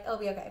I was like, it'll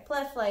be okay.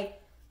 Plus,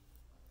 like,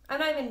 I'm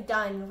not even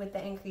done with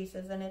the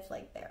increases and it's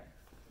like there,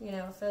 you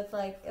know? So it's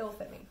like, it will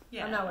fit me.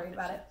 Yeah, I'm not worried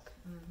about it.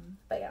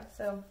 But yeah,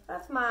 so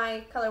that's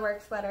my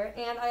colorwork sweater.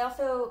 And I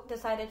also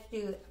decided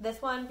to do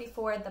this one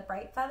before the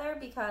bright feather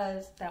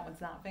because... That one's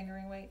not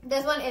fingering weight?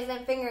 This one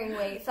isn't fingering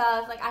weight. So I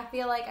was like, I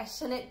feel like I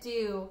shouldn't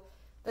do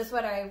the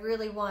sweater I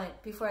really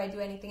want before I do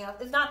anything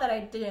else. It's not that I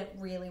didn't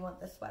really want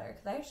this sweater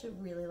because I actually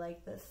really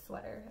like this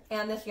sweater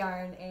and this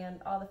yarn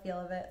and all the feel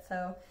of it.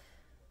 So,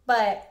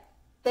 but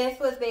this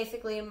was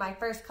basically my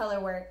first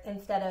colorwork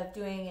instead of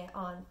doing it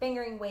on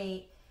fingering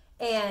weight.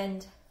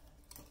 And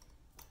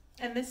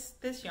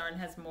this yarn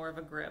has more of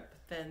a grip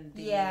than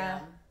the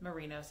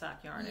merino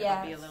sock yarn.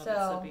 Yeah, it'll be a little bit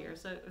slippier,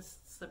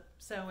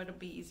 so it'll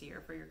be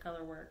easier for your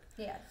color work.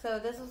 Yeah, so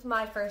this was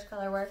my first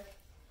color work.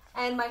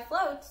 And my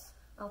floats,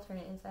 I'll turn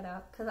it inside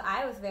out because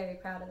I was very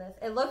proud of this.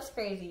 It looks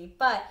crazy,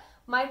 but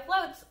my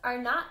floats are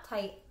not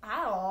tight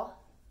at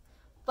all.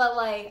 But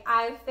like,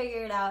 I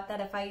figured out that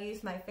if I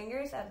use my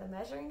fingers as a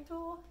measuring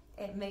tool,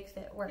 it makes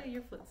it work. Yeah,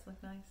 your floats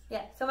look nice.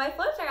 Yeah, so my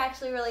floats are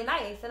actually really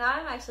nice, and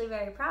I'm actually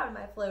very proud of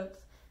my floats.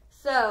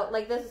 So,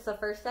 like, this is the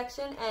first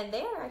section, and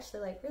they are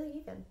actually, like, really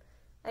even.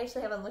 I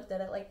actually haven't looked at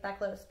it, like, that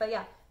close. But,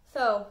 yeah.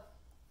 So,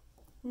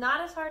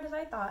 not as hard as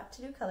I thought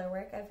to do color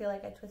work. I feel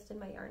like I twisted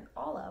my yarn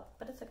all up,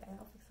 but it's okay.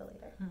 I'll fix it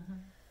later.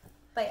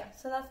 But, yeah.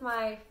 So, that's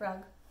my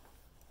rug.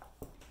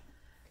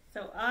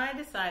 So, I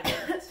decided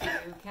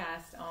to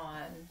cast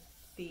on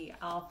the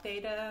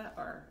Altheta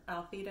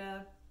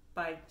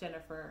by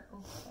Jennifer.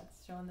 Oh,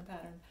 that's showing the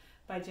pattern.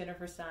 By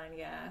Jennifer Stein,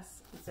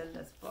 yes. It's in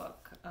this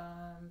book.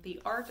 The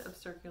Art of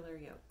Circular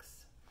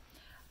Yokes.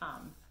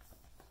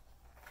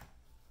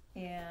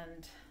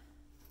 And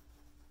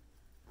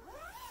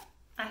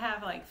I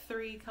have like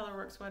 3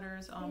 colorwork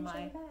sweaters on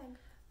my...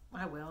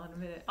 I will in a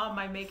minute. On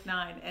my Make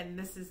 9, and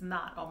this is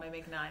not on my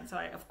Make 9. So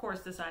I, of course,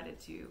 decided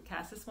to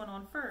cast this one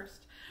on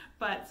first.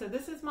 But, so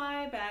this is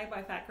my bag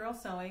by Fat Girl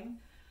Sewing.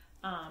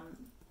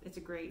 It's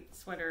a great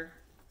sweater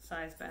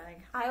size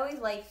bag. I always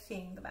like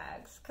seeing the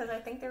bags because I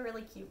think they're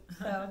really cute,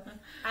 so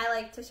I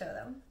like to show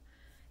them.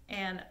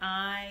 And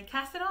I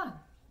cast it on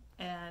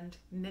and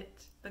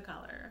knit the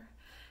color,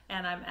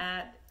 and I'm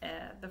at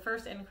the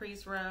first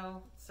increase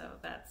row, so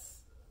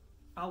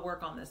I'll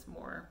work on this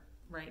more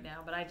right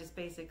now, but I just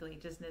basically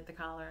just knit the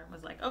collar and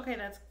was like, okay,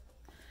 that's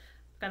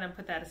gonna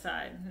put that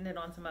aside and knit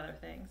on some other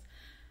things.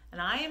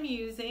 And I am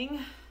using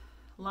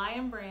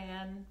Lion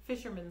Brand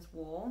Fisherman's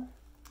Wool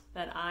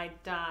that I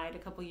dyed a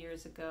couple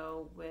years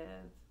ago with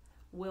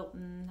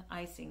Wilton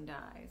icing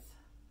dyes.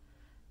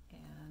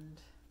 And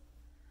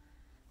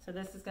so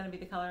this is going to be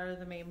the color of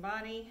the main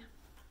body.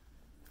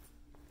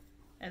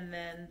 And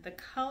then the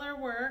color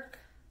work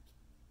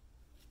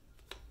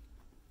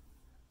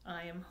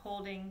I am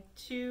holding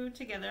two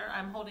together.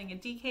 I'm holding a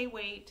DK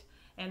weight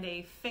and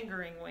a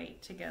fingering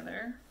weight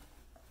together.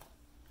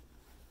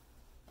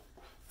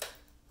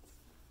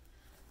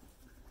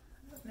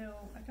 No,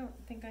 I don't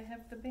think I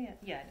have the band.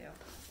 Yeah, I do.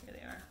 Here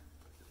they are.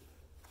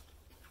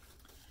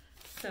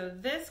 So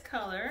this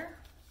color,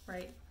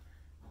 right,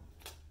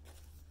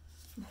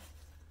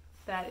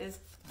 that is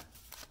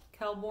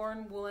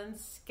Kelbourne Woolens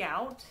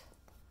Scout,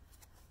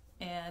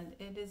 and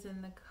it is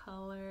in the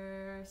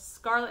color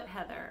Scarlet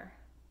Heather.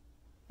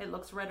 It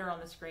looks redder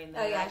on the screen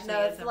than oh yeah,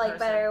 no, it's like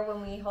better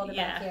when we hold it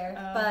back here.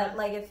 But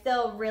like it's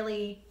still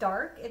really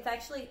dark. It's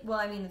actually, well,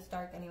 I mean it's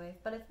dark anyways,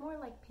 but it's more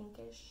like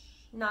pinkish,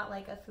 not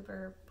like a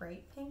super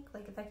bright pink.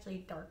 Like it's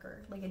actually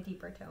darker, like a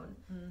deeper tone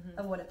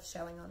of what it's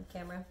showing on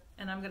camera.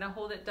 And I'm gonna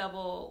hold it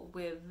double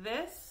with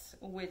this,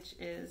 which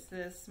is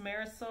this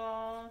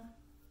Marisol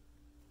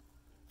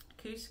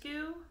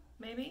Cuscu,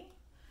 maybe.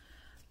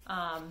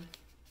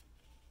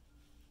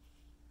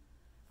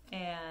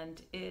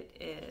 And it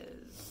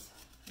is,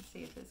 let's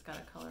see if it's got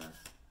a color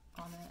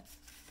on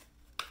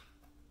it.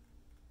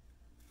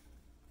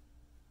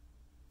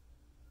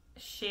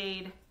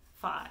 Shade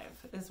 5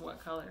 is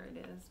what color it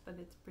is, but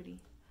it's pretty.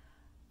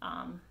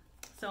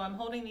 So I'm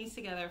holding these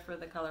together for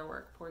the color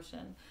work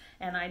portion.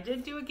 And I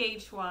did do a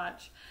gauge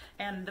swatch,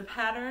 and the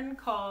pattern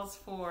calls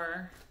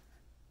for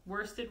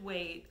worsted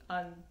weight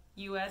on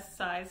US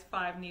size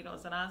 5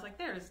 needles, and I was like,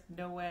 there's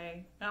no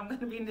way I'm going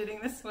to be knitting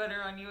this sweater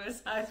on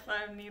US size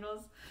 5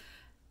 needles.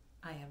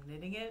 I am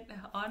knitting it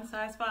on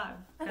size 5.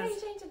 I thought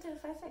you changed it to a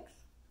size 6.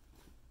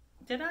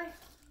 Did I?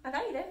 I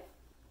thought you did.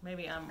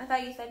 Maybe I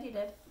thought you said you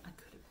did.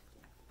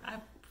 I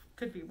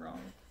could be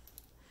wrong.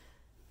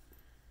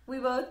 We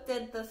both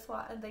did the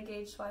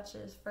gauge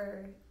swatches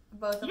for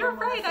both of them. You're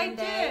right, I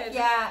did.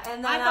 Yeah,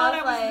 and then I thought I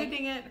was like,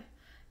 knitting it.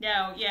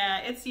 No, yeah,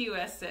 it's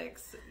US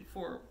 6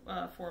 for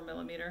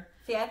 4mm.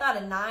 See, I thought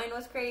a 9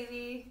 was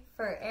crazy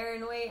for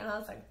Aran weight, and I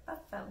was like,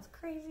 that sounds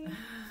crazy.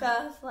 So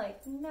I was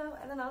like, no.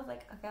 And then I was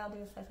like, okay, I'll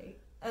do a size 8.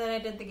 And then I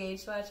did the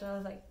gauge swatch, and I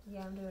was like,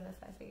 yeah, I'm doing a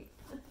size 8.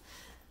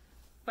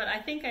 But I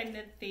think I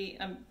knit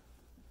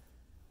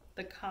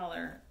the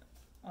collar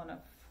on a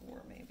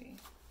 4, maybe.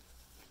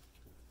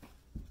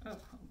 Oh,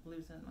 I'm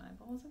losing my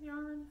balls of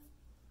yarn.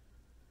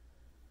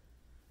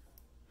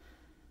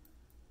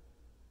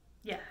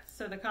 Yeah,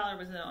 so the collar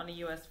was on a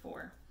US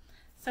 4.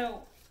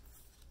 So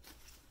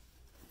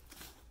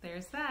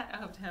there's that. I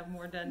hope to have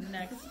more done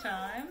next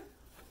time.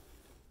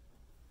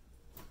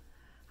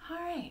 All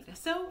right,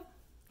 so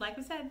like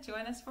we said,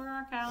 join us for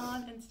our cowl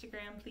on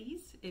Instagram,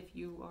 please, if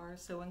you are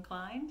so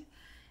inclined.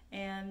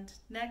 And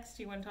next,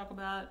 you want to talk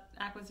about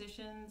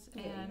acquisitions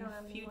and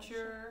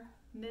future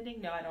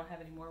knitting? No, I don't have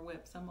any more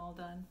whips. I'm all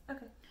done.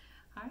 Okay.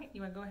 All right,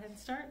 you want to go ahead and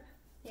start?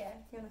 Yeah,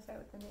 you want to start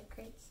with the knit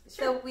crates?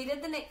 Sure. So we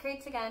did the knit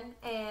crates again,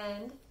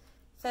 and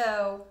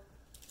so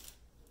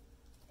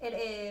it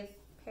is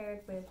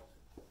paired with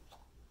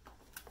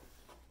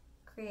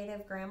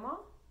Creative Grandma.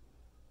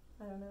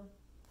 I don't know.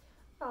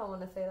 I don't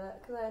want to say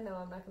that because I know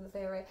I'm not going to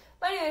say it right.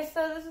 But anyway,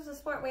 so this is a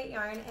sport weight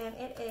yarn, and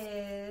it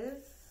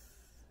is,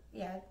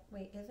 yeah,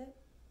 wait, is it?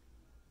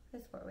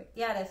 It's sport weight.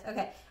 Yeah, it is.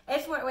 Okay.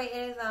 It's sport weight.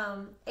 It is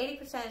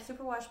 80%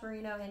 superwash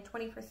merino and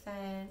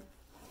 20%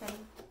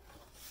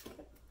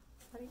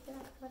 what do you say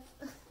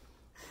that?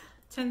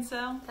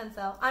 Tencel.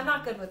 Tencel. I'm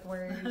not good with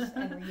words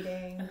and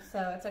reading,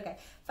 so it's okay.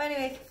 But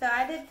anyways, so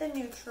I did the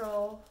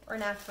neutral or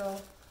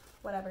natural,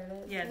 whatever it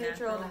is. Yeah,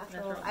 natural.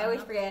 natural. I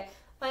always forget.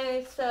 But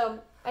anyways, so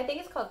I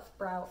think it's called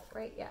Sprout,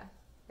 right? Yeah.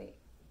 Wait.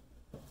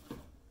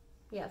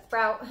 Yeah,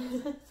 Sprout.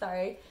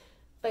 Sorry.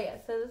 But yeah,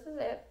 so this is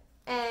it.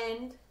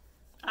 And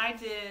I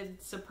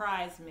did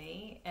Surprise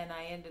Me, and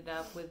I ended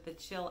up with the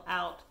Chill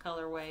Out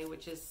colorway,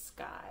 which is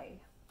Sky.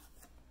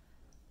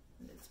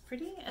 It's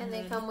pretty. And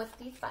they come with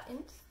these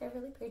buttons. They're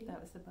really pretty. That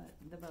was the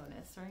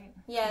bonus, right?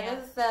 Yeah,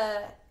 this is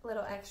the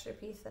little extra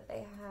piece that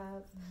they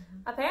have.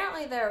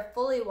 Apparently, they're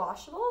fully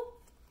washable.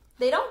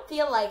 They don't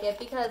feel like it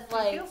because,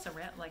 they feel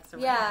like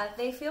ceramic. Yeah,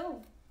 they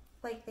feel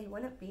like they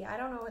wouldn't be. I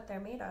don't know what they're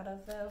made out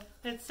of, though.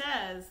 It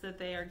says that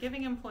they are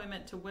giving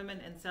employment to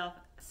women in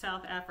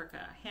South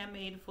Africa.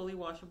 Handmade, fully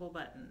washable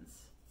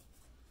buttons.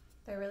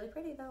 They're really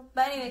pretty, though.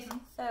 But anyways,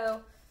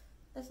 so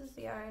this is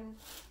the yarn.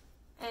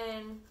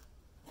 And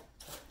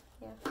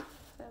yeah.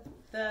 So.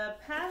 The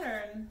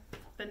pattern,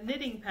 the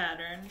knitting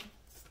pattern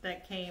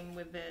that came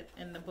with it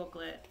in the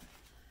booklet.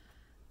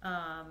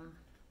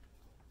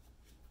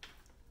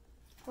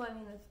 Well, I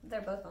mean,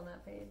 they're both on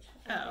that page.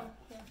 Oh.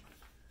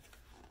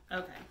 Yeah.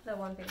 Okay. The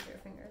one page your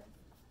finger.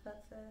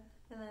 That's it.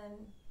 And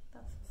then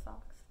that's the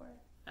socks for it.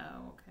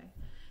 Oh, okay.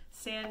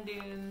 Sand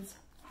dunes,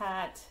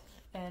 hat,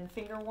 and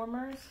finger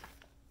warmers.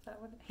 Is that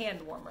what?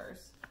 Hand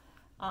warmers.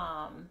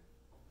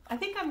 I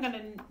think I'm going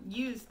to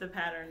use the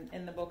pattern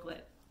in the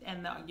booklet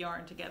and the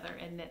yarn together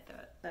and knit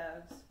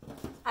those.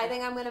 I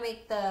think I'm going to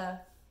make the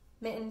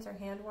mittens or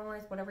hand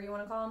warmers, whatever you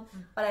want to call them,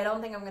 but I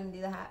don't think I'm going to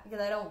do the hat because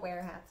I don't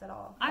wear hats at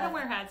all. I don't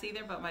wear hats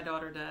either, but my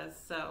daughter does,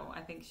 so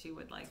I think she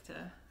would like to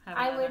have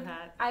another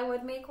hat. I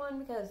would make one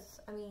because,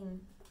 I mean,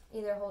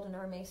 either Holden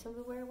or Mason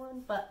would wear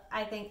one, but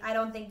I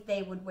don't think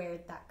they would wear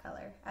that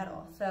color at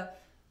all. So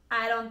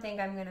I don't think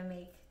I'm gonna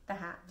make the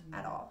hat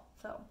at all.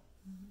 So,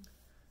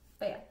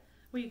 but yeah.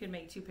 Well, you could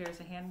make 2 pairs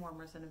of hand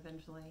warmers, and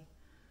eventually,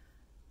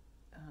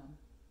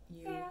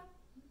 you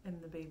and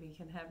the baby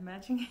can have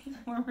matching hand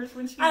warmers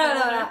when she's older. I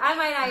don't know. I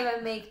might not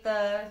even make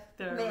the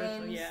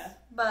original, mittens,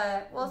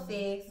 but we'll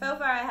see. So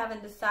far, I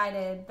haven't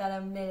decided that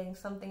I'm knitting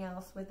something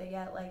else with it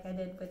yet, like I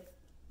did with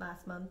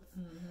last month.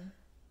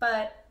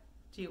 But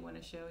do you want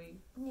to show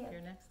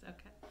your next?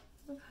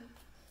 Okay.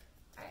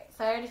 Alright,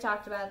 so I already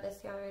talked about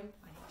this yarn,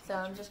 so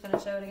I'm just going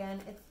to show it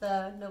again. It's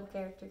the Noble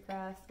Character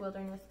Crafts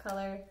Wilderness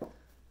color.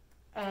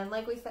 And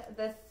like we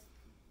said,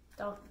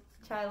 don't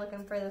try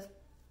looking for this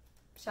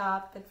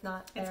shop. It's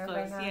not there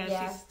right now.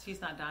 Yeah,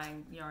 she's not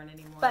dyeing yarn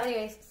anymore. But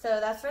anyways, so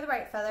that's for the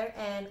bright feather,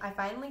 and I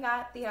finally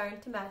got the yarn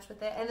to match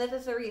with it. And this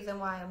is the reason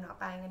why I'm not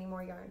buying any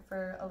more yarn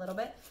for a little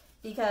bit,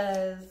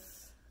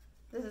 because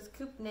this is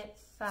CoopKnits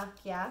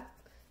Socks Yeah.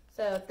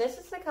 So this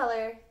is the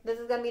color. This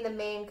is going to be the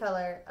main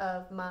color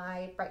of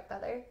my bright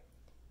feather,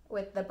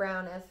 with the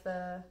brown as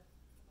the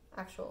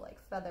actual like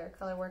feather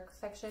color work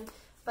section.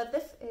 But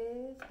this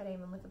is, I didn't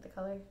even look at the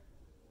color.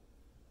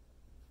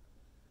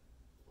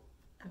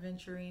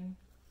 Aventurine.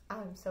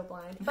 I'm so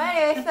blind. But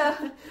anyway,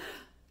 so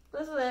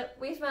this is it.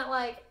 We spent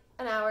like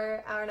an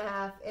hour and a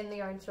half in the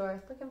yarn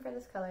store looking for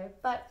this color.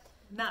 But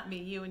not me,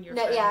 you and your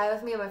friend. Yeah, it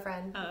was me and my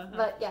friend.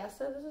 But yeah,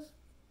 so this is,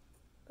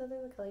 those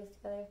are the colors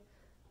together.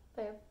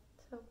 But yeah.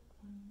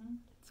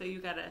 So you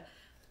got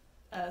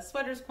a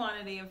sweater's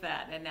quantity of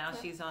that, and now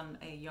she's on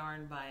a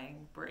yarn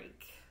buying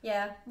break.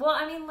 Yeah. Well,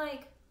 I mean,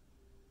 like,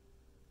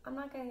 I'm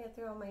not going to get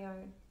through all my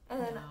yarn. And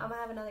then I'm going to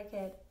have another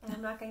kid, and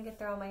I'm not going to get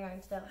through all my yarn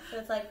still. So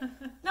it's like,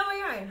 no more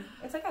yarn.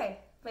 It's okay.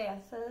 But yeah,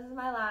 so this is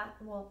my last,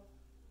 well,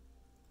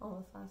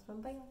 almost last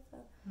one, but yeah, so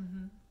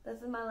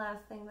this is my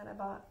last thing that I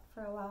bought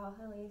for a while,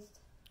 at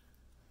least.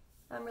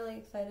 I'm really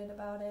excited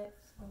about it.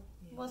 So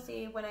we'll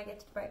see when I get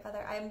to the bright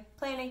feather. I'm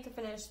planning to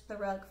finish the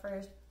rug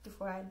first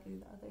before I do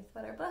the other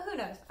sweater, but who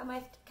knows? I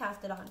might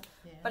cast it on.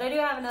 Yeah. But I do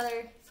have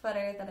another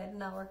sweater that I did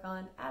not work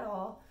on at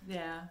all.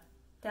 Yeah.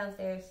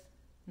 Downstairs.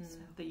 So.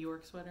 The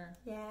York sweater.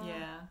 Yeah.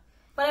 Yeah.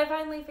 But I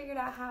finally figured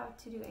out how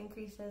to do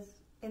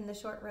increases in the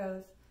short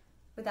rows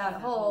without a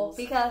hole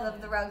because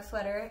of the rug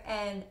sweater,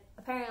 and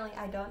apparently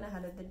I don't know how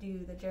to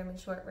do the German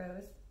short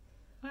rows.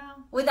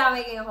 Well, without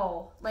making a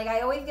hole. Like,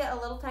 I always get a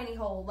little tiny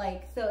hole.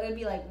 Like, so it would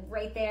be like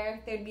right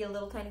there. There'd be a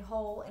little tiny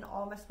hole in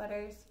all my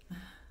sweaters.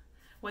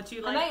 What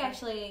you like? I might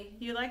actually.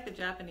 You like the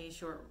Japanese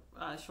short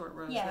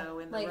rows though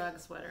in the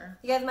rug sweater.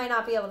 You guys might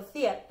not be able to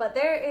see it, but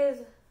there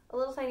is a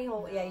little tiny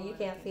hole. No, yeah, you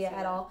can't see it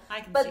at all.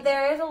 But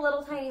there is a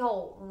little tiny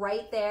hole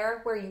right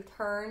there where you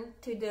turn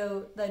to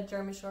do the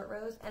German short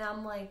rows, and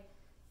I'm like,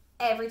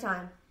 every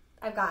time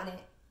I've gotten it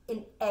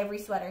in every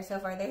sweater so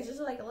far, there's just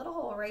like a little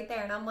hole right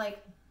there, and I'm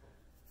like.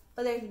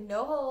 But there's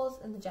no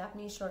holes in the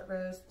Japanese short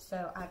rows,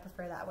 so I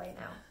prefer that way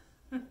now.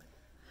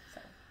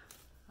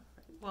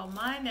 Well,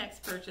 my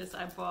next purchase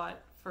I bought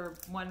for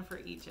one for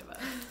each of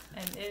us,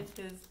 and it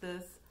is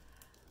this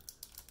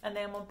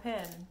enamel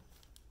pin. It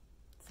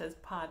says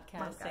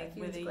podcasting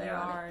with a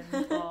yarn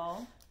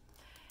ball.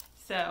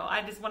 So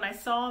I just, when I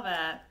saw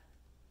that,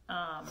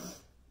 I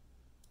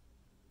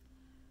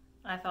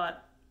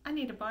thought I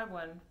need to buy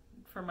one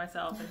for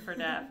myself and for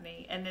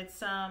Daphne, and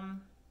it's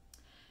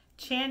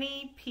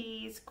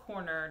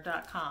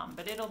ChannyPeasCorner.com,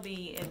 but it'll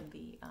be in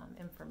the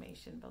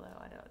information below.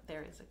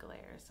 There is a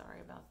glare. Sorry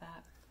about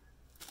that.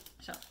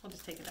 So we'll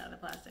just take it out of the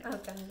plastic. I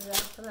was gonna do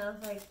that, but I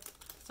was like,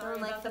 I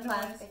don't like the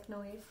plastic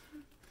noise.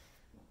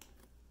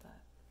 But I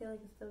feel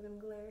like it's still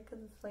gonna glare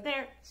because it's like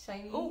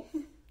shiny. Oh,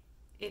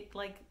 it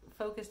like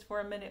focused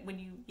for a minute when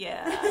you.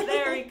 Yeah,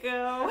 there we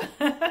go.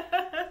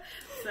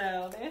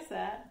 So there's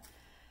that.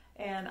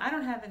 And I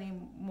don't have any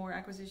more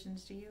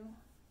acquisitions. Do you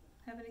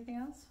have anything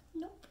else?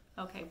 Nope.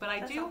 Okay, but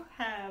I do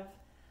have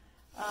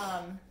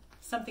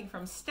something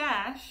from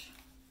Stash.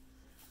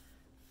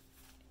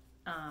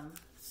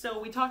 So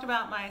we talked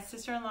about my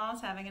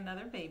sister-in-law's having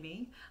another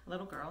baby, a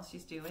little girl.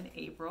 She's due in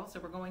April, so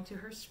we're going to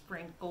her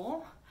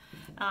sprinkle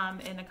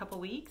in a couple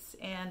weeks.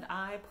 And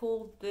I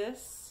pulled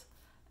this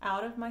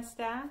out of my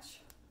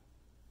stash.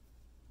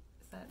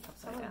 Is that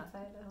upside down?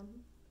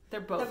 They're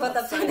both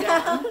upside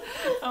down.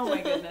 Oh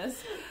my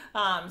goodness.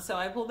 So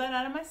I pulled that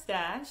out of my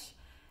stash,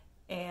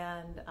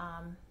 and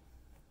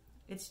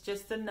it's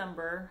just the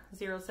number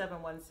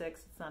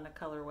 0716. It's not a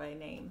colorway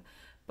name,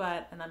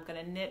 and I'm going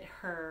to knit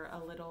her a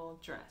little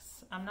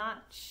dress. I'm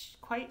not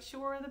quite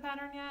sure of the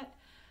pattern yet,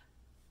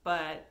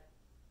 but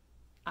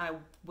I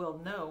will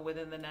know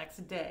within the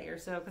next day or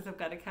so because I've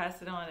got to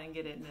cast it on and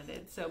get it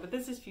knitted. So, but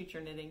this is future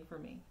knitting for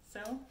me.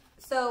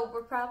 So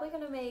we're probably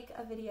going to make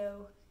a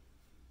video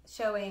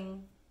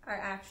showing our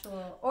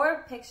actual,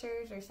 or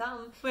pictures or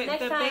something. Wait,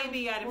 the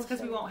baby items,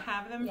 because we won't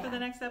have them for the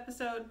next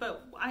episode,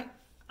 but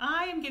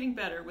I am getting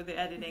better with the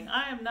editing.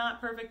 I am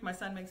not perfect. My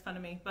son makes fun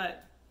of me,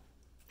 but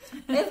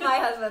It's my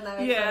husband that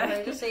makes Yeah. fun of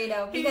her, just so you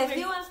know. Because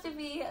he wants to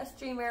be a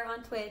streamer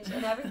on Twitch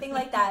and everything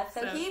like that.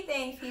 So he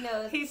thinks he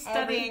knows He's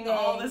studying everything.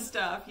 all the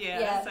stuff, so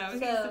he's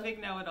the big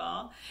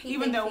know-it-all.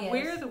 Even though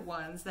we're the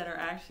ones that are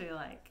actually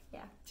like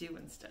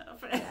doing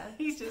stuff. Yeah.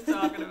 He's just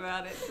talking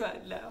about it,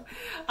 but no.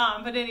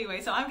 But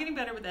anyway, so I'm getting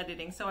better with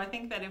editing. So I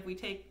think that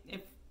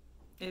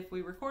if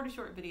we record a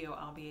short video,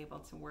 I'll be able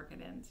to work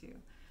it into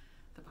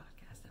the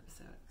podcast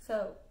episode.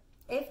 So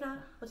if not,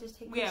 we'll just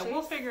take pictures. Yeah,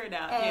 we'll figure it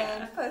out.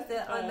 And post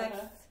it on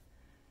next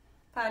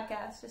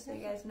podcast, just so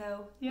you guys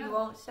know. Yeah. We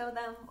won't show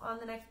them on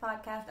the next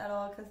podcast at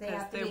all because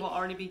they will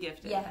already be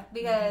gifted. Yeah,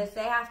 because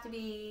they have to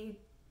be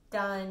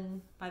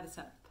done by the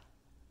 7th,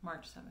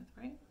 March 7th,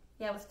 right?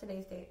 Yeah, what's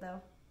today's date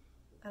though?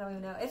 I don't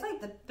even know. It's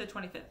like the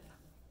 25th.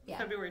 Yeah,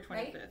 February 25th.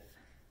 Right?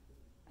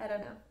 I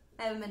don't know.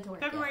 I haven't been to work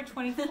February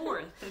yet.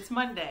 24th. It's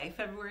Monday,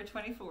 February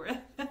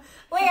 24th.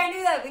 Wait, I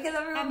knew that because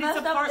everyone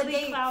messed up the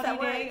dates cloudy at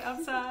work. day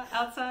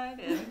outside,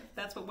 and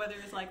that's what weather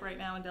is like right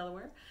now in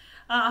Delaware.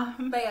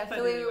 But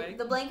anyway.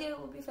 The blanket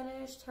will be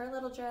finished, her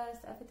little dress,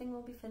 everything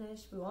will be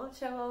finished. We won't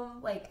show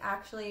them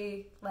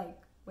actually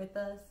with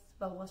us,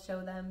 but we'll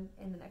show them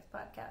in the next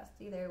podcast,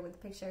 either with a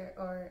picture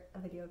or a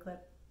video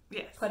clip.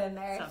 Yes. Put in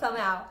there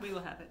somehow. We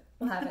will have it.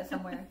 We'll have it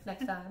somewhere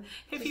next time.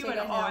 If you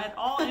are at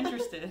all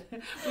interested,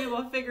 we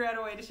will figure out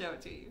a way to show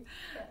it to you.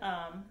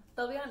 Yeah.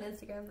 They'll be on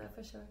Instagram though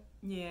for sure.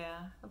 Yeah.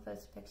 I'll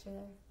post a picture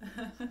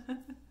there.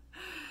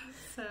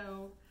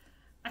 So,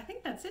 I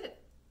think that's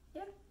it.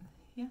 Yeah.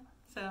 Yeah.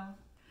 So,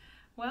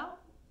 well,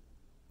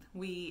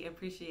 we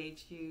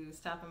appreciate you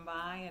stopping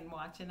by and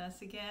watching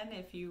us again.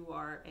 If you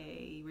are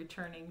a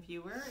returning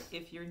viewer,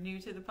 if you're new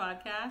to the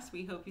podcast,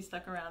 we hope you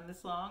stuck around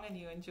this long and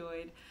you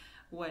enjoyed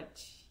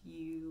what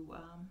you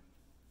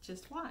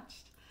just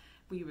watched.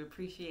 We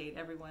appreciate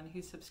everyone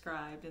who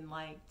subscribed and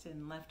liked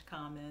and left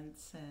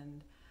comments,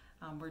 and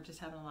we're just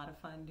having a lot of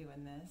fun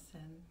doing this.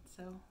 And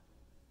so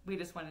we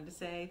just wanted to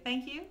say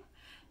thank you,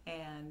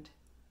 and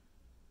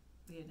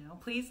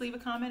please leave a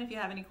comment if you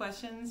have any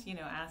questions.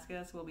 Ask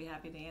us. We'll be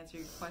happy to answer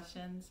your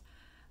questions.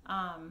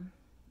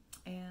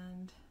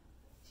 And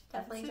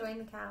definitely join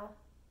the cow.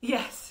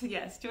 Yes,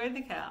 join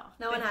the cow.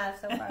 No one has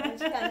so far,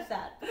 which is kind of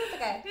sad, but it's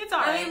okay. It's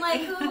all right. I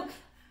mean,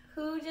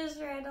 who just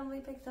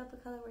randomly picks up a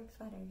Colorwork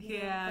sweater?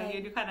 Yeah,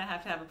 you do kind of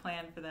have to have a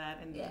plan for that,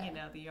 and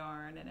the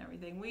yarn and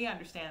everything. We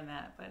understand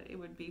that, but it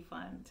would be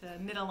fun to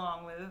knit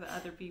along with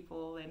other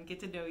people and get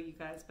to know you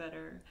guys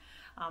better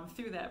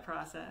through that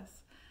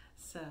process.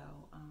 So,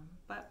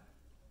 but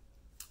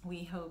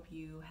we hope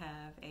you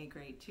have a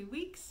great 2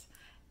 weeks,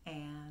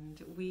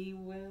 and we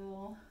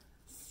will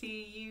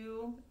see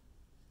you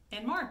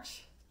in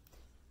March.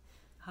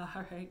 All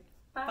right.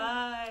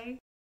 Bye.